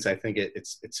that sense, I think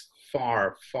it's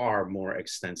far, far more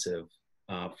extensive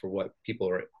for what people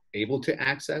are able to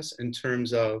access in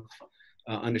terms of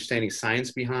understanding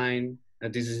science behind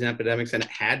diseases and epidemics than it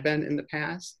had been in the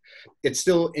past. It's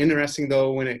still interesting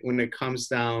though when it comes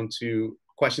down to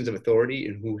questions of authority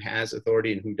and who has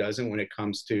authority and who doesn't when it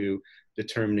comes to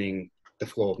determining the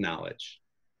flow of knowledge.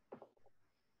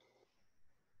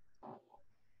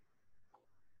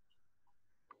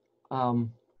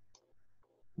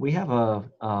 We have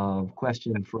a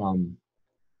question from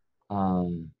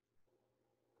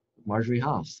Marjorie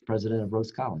Haas, president of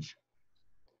Rhodes College.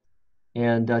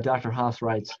 And Dr. Haas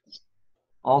writes,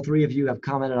 all three of you have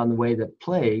commented on the way that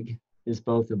plague is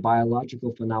both a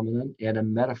biological phenomenon and a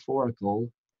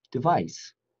metaphorical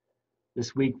device.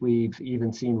 This week, we've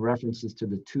even seen references to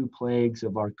the two plagues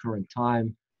of our current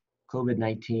time,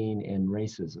 COVID-19 and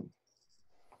racism.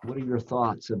 What are your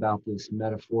thoughts about this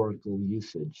metaphorical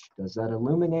usage? Does that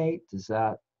illuminate? Does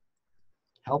that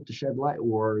help to shed light?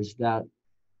 Or is that,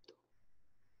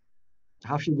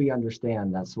 how should we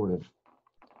understand that sort of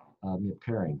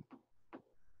pairing?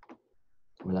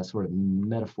 Or that sort of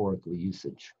metaphorical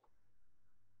usage?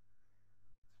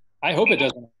 I hope it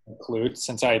doesn't include,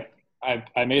 since I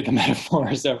made the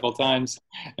metaphor several times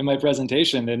in my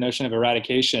presentation, the notion of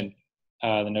eradication,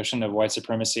 the notion of white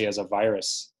supremacy as a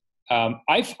virus.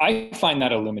 I find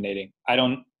that illuminating. I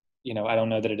don't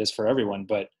know that it is for everyone,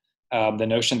 but the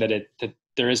notion that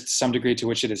there is some degree to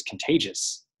which it is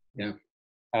contagious, yeah,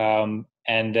 and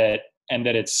that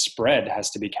its spread has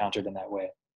to be countered in that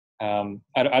way.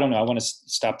 I don't know. I want to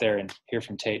stop there and hear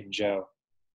from Tait and Joe.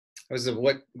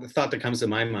 What the thought that comes to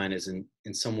my mind is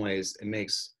in some ways it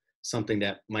makes something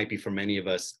that might be for many of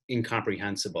us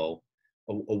incomprehensible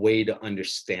a way to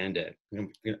understand it,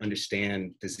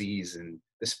 understand disease and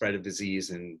the spread of disease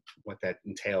and what that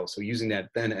entails. So using that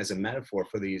then as a metaphor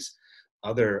for these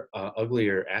other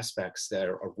uglier aspects that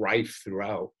are rife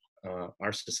throughout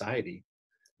our society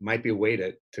might be a way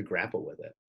to grapple with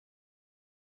it.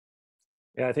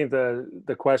 Yeah, I think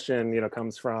the question,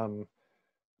 comes from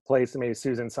place maybe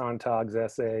Susan Sontag's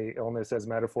essay, Illness as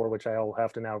Metaphor, which I'll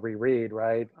have to now reread,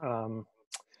 right?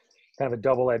 Kind of a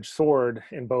double-edged sword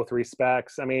in both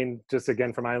respects. I mean, just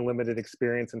again, from my limited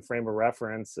experience and frame of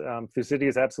reference,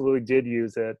 Thucydides absolutely did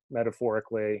use it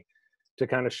metaphorically to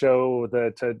kind of show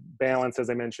to balance, as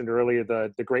I mentioned earlier,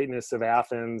 the greatness of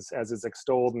Athens as is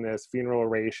extolled in this funeral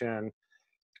oration,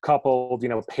 coupled,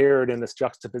 paired in this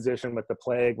juxtaposition with the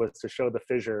plague, was to show the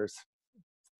fissures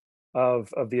of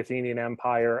the Athenian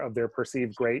Empire, of their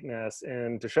perceived greatness,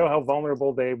 and to show how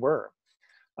vulnerable they were.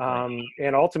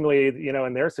 And ultimately,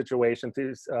 in their situation,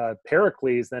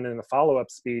 Pericles then in the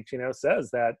follow-up speech, says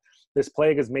that this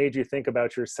plague has made you think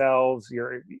about yourselves,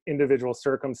 your individual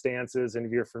circumstances,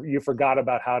 and you forgot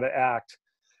about how to act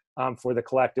for the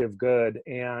collective good.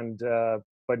 And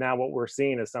but now what we're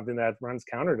seeing is something that runs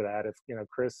counter to that. If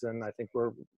Chris and I think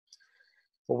what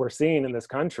we're seeing in this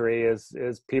country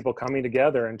is people coming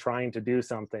together and trying to do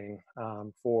something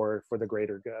for the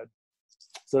greater good.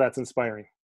 So that's inspiring.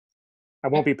 I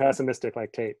won't be pessimistic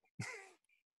like Tait.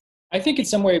 I think in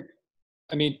some way,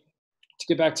 I mean, to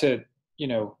get back to,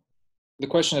 the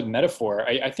question of metaphor,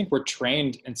 I think we're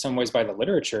trained in some ways by the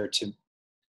literature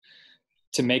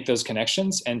to make those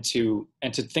connections and to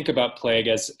think about plague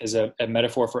as a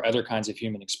metaphor for other kinds of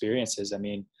human experiences. I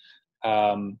mean,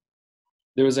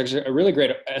 there was actually a really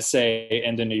great essay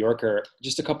in the New Yorker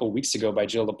just a couple of weeks ago by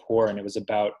Jill Lepore, and it was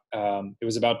about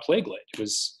plague-lit. It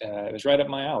was right up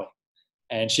my alley.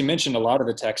 And she mentioned a lot of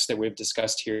the texts that we've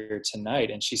discussed here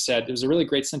tonight. And she said, there was a really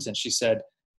great sentence. She said,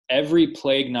 every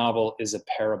plague novel is a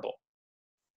parable,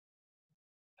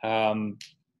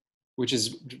 which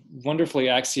is wonderfully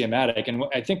axiomatic. And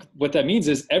I think what that means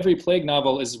is every plague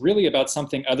novel is really about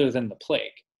something other than the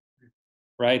plague,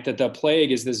 right? That the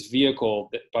plague is this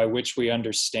vehicle by which we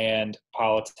understand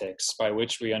politics, by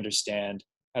which we understand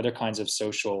other kinds of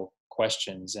social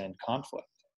questions and conflict.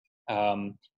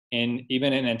 And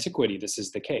even in antiquity, this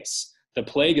is the case. The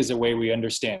plague is a way we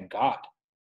understand God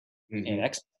in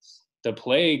Exodus. The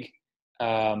plague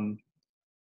in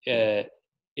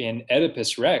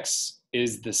Oedipus Rex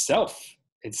is the self.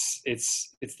 It's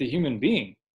the human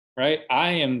being, right? I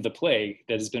am the plague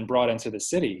that has been brought into the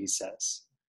city, he says.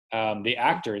 The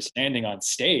actor is standing on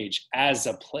stage as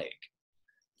a plague.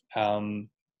 And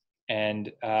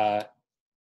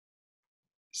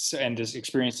is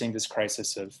experiencing this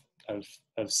crisis of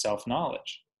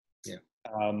self-knowledge. Yeah.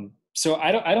 So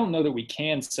I don't know that we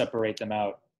can separate them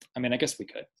out. I mean, I guess we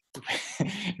could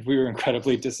if we were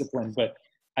incredibly disciplined, but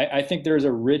I think there's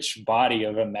a rich body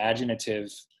of imaginative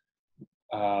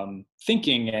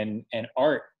thinking and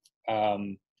art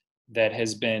that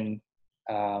has been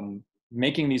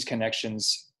making these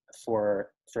connections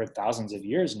for thousands of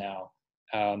years now,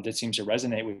 that seems to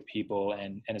resonate with people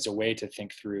and as a way to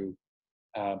think through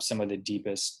some of the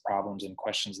deepest problems and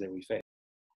questions that we face.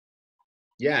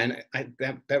 Yeah, and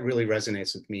that really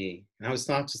resonates with me. And I was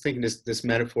just thinking this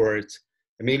metaphor,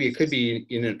 maybe it could be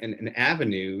in an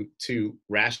avenue to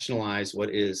rationalize what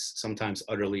is sometimes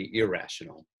utterly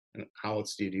irrational. And how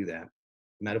else do you do that?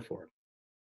 Metaphor.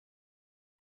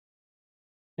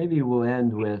 Maybe we'll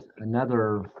end with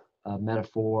another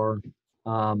metaphor.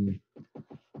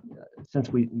 Since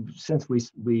we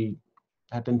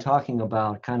have been talking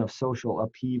about kind of social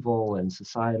upheaval and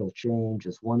societal change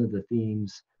as one of the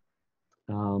themes,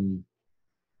 and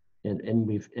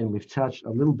we've touched a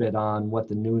little bit on what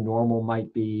the new normal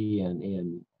might be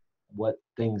and what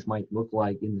things might look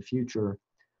like in the future.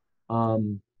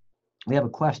 We have a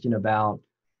question about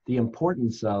the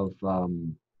importance of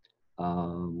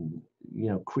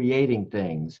creating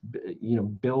things,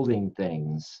 building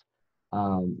things,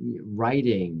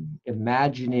 writing,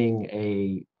 imagining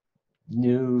a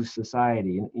new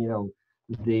society,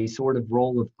 the sort of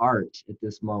role of art at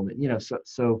this moment.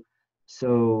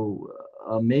 So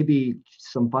maybe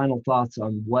some final thoughts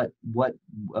on what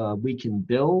we can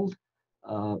build,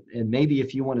 and maybe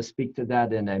if you want to speak to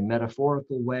that in a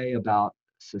metaphorical way about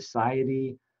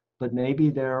society, but maybe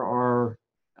there are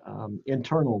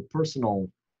internal, personal,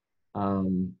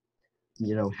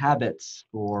 habits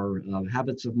or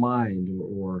habits of mind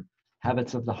or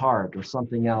habits of the heart or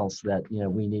something else that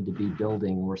we need to be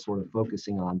building or sort of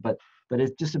focusing on. But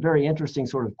it's just a very interesting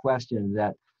sort of question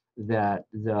that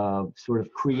the sort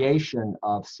of creation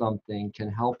of something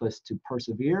can help us to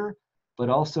persevere, but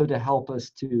also to help us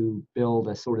to build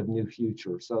a sort of new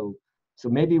future. So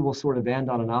maybe we'll sort of end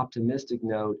on an optimistic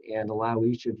note and allow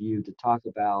each of you to talk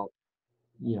about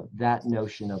that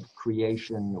notion of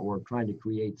creation or trying to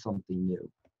create something new.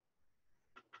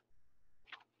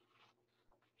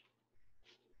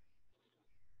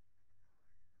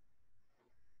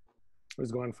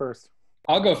 Who's going first?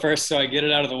 I'll go first so I get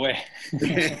it out of the way.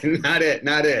 Not it.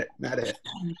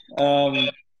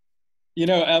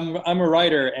 I'm a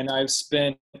writer, and I've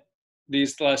spent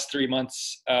these last 3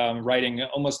 months writing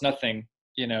almost nothing,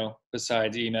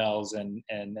 besides emails and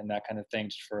that kind of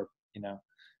thing for,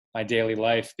 my daily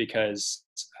life, because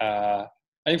I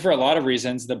think for a lot of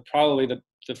reasons, probably the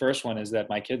first one is that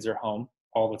my kids are home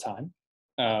all the time,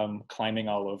 climbing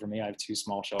all over me. I have 2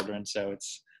 small children, so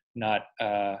it's not,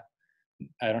 I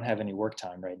don't have any work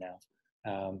time right now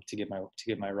to get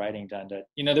my writing done.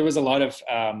 There was a lot of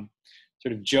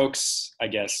sort of jokes, I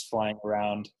guess, flying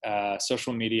around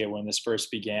social media when this first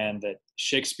began, that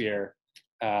Shakespeare,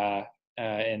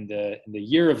 in the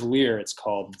year of Lear, it's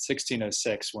called,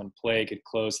 1606, when plague had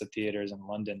closed the theaters in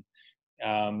London,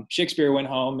 Shakespeare went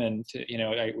home and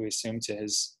we assume to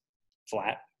his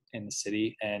flat in the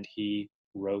city, and he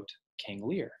wrote King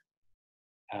Lear.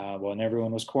 When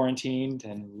everyone was quarantined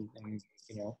and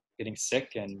getting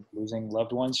sick and losing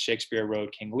loved ones, Shakespeare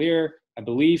wrote King Lear. I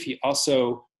believe he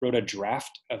also wrote a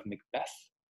draft of Macbeth.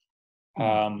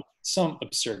 Some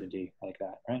absurdity like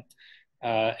that, right?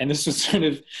 And this was sort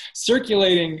of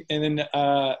circulating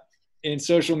in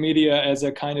social media as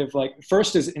a kind of like,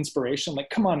 first as inspiration, like,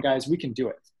 come on guys, we can do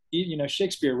it.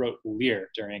 Shakespeare wrote Lear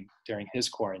during his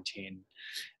quarantine.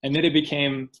 And then it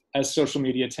became, as social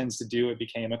media tends to do, it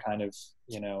became a kind of,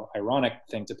 ironic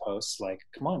thing to post, like,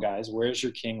 come on guys, where's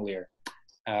your King Lear?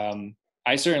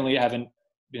 I certainly haven't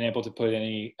been able to put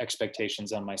any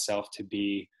expectations on myself to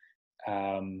be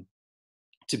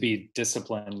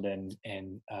disciplined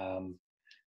and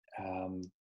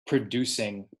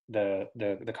producing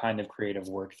the kind of creative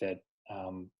work that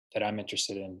I'm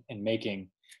interested in making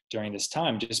during this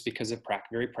time, just because of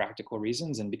very practical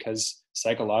reasons, and because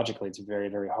psychologically it's very,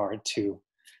 very hard to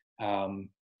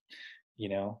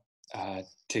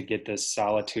to get this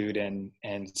solitude and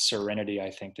serenity, I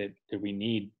think, that we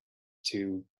need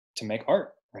to make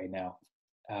art right now.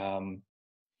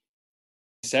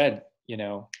 Said,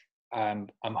 I'm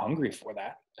hungry for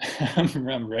that.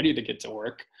 I'm ready to get to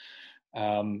work.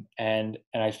 And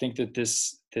I think that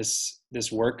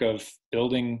this work of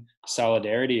building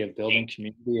solidarity, of building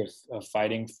community, of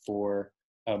fighting for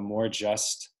a more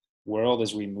just world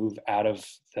as we move out of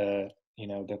the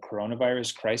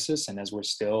coronavirus crisis, and as we're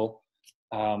still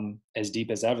as deep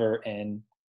as ever in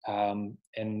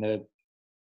the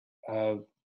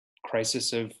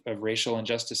crisis of racial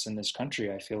injustice in this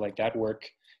country, I feel like that work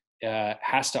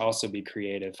has to also be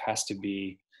creative, has to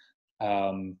be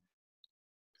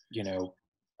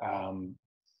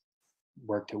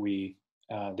work that we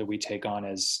take on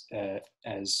as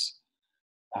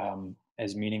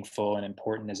meaningful and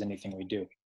important as anything we do.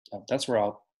 So that's where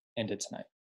I'll end it tonight.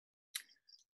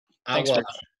 Thanks,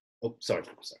 oh, sorry.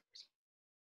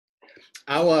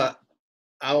 I'll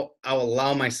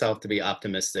allow myself to be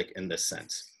optimistic in this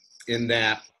sense, in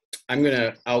that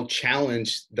I'll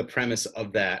challenge the premise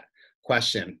of that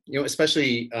question. You know,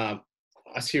 especially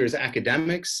us here as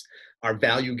academics, our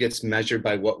value gets measured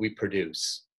by what we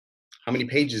produce. How many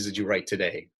pages did you write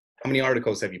today? How many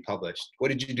articles have you published? What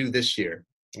did you do this year?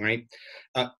 Right?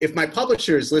 If my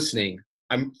publisher is listening,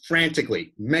 I'm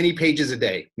frantically, many pages a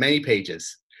day, many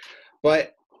pages.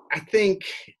 But I think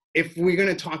if we're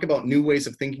going to talk about new ways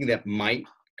of thinking that might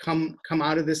come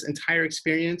out of this entire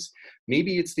experience,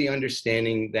 maybe it's the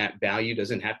understanding that value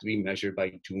doesn't have to be measured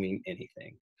by doing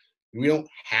anything. We don't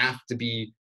have to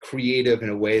be creative in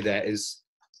a way that is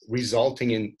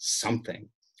resulting in something.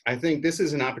 I think this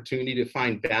is an opportunity to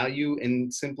find value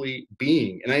in simply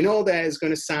being. And I know that is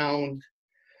going to sound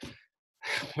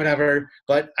whatever,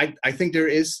 but I think there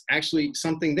is actually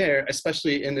something there,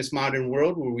 especially in this modern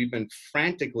world where we've been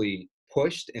frantically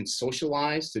pushed and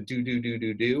socialized to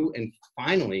do, and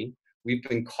finally we've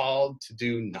been called to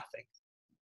do nothing.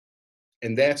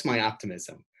 And that's my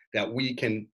optimism, that we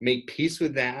can make peace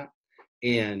with that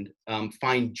and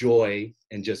find joy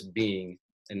in just being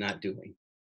and not doing.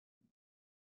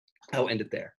 I'll end it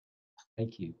there.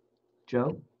 Thank you.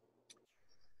 Joe?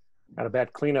 Got a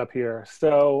bad cleanup here.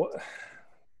 So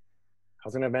I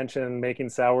was going to mention making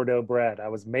sourdough bread. I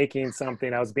was making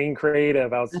something. I was being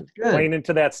creative. I was playing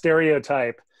into that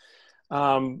stereotype.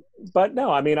 But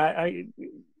no, I mean,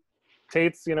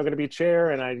 Tait's, going to be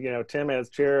chair, and Tim as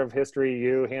chair of History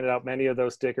U handed out many of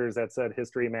those stickers that said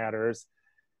 "History Matters,"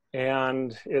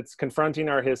 and it's confronting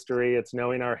our history. It's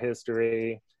knowing our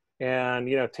history. And,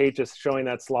 Tait just showing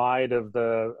that slide of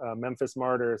the Memphis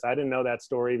martyrs. I didn't know that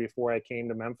story before I came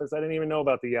to Memphis. I didn't even know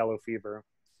about the yellow fever.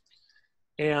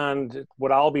 And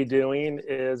what I'll be doing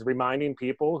is reminding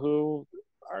people who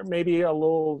are maybe a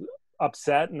little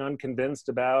upset and unconvinced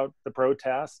about the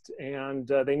protest. And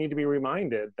they need to be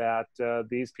reminded that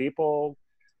these people,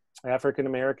 African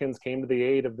Americans, came to the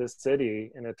aid of this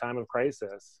city in a time of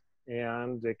crisis.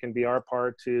 And it can be our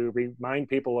part to remind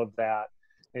people of that.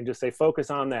 And just say,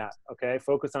 focus on that, okay?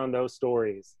 Focus on those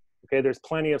stories, okay? There's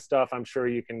plenty of stuff I'm sure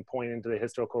you can point into the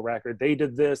historical record. They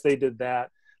did this, they did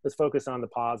that. Let's focus on the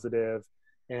positive,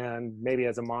 and maybe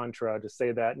as a mantra, just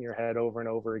say that in your head over and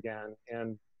over again,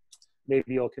 and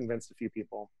maybe you'll convince a few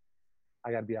people.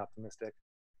 I gotta be optimistic.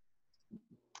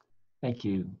 Thank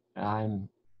you. I'm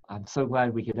so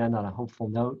glad we could end on a hopeful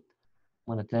note. I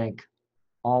want to thank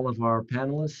all of our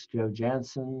panelists, Joe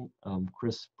Jansen,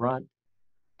 Chris Brunt,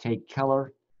 Tait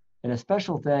Keller, and a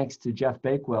special thanks to Jeff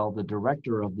Bakewell, the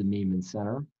director of the Nieman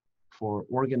Center, for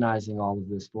organizing all of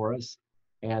this for us,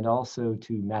 and also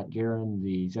to Matt Guerin,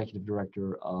 the executive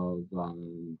director of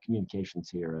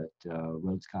communications here at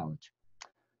Rhodes College.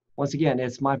 Once again,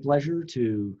 it's my pleasure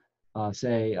to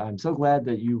say I'm so glad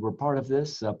that you were part of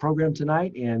this program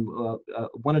tonight, and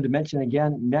wanted to mention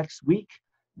again, next week,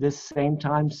 this same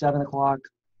time, 7 o'clock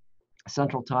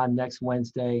Central Time, next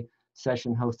Wednesday,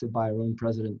 session hosted by our own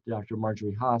president, Dr.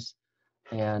 Marjorie Haas,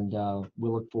 and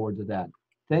we'll look forward to that.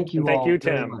 Thank you all. Thank you,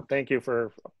 Tim. Thank you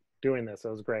for doing this.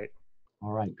 That was great.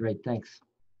 All right, great. Thanks.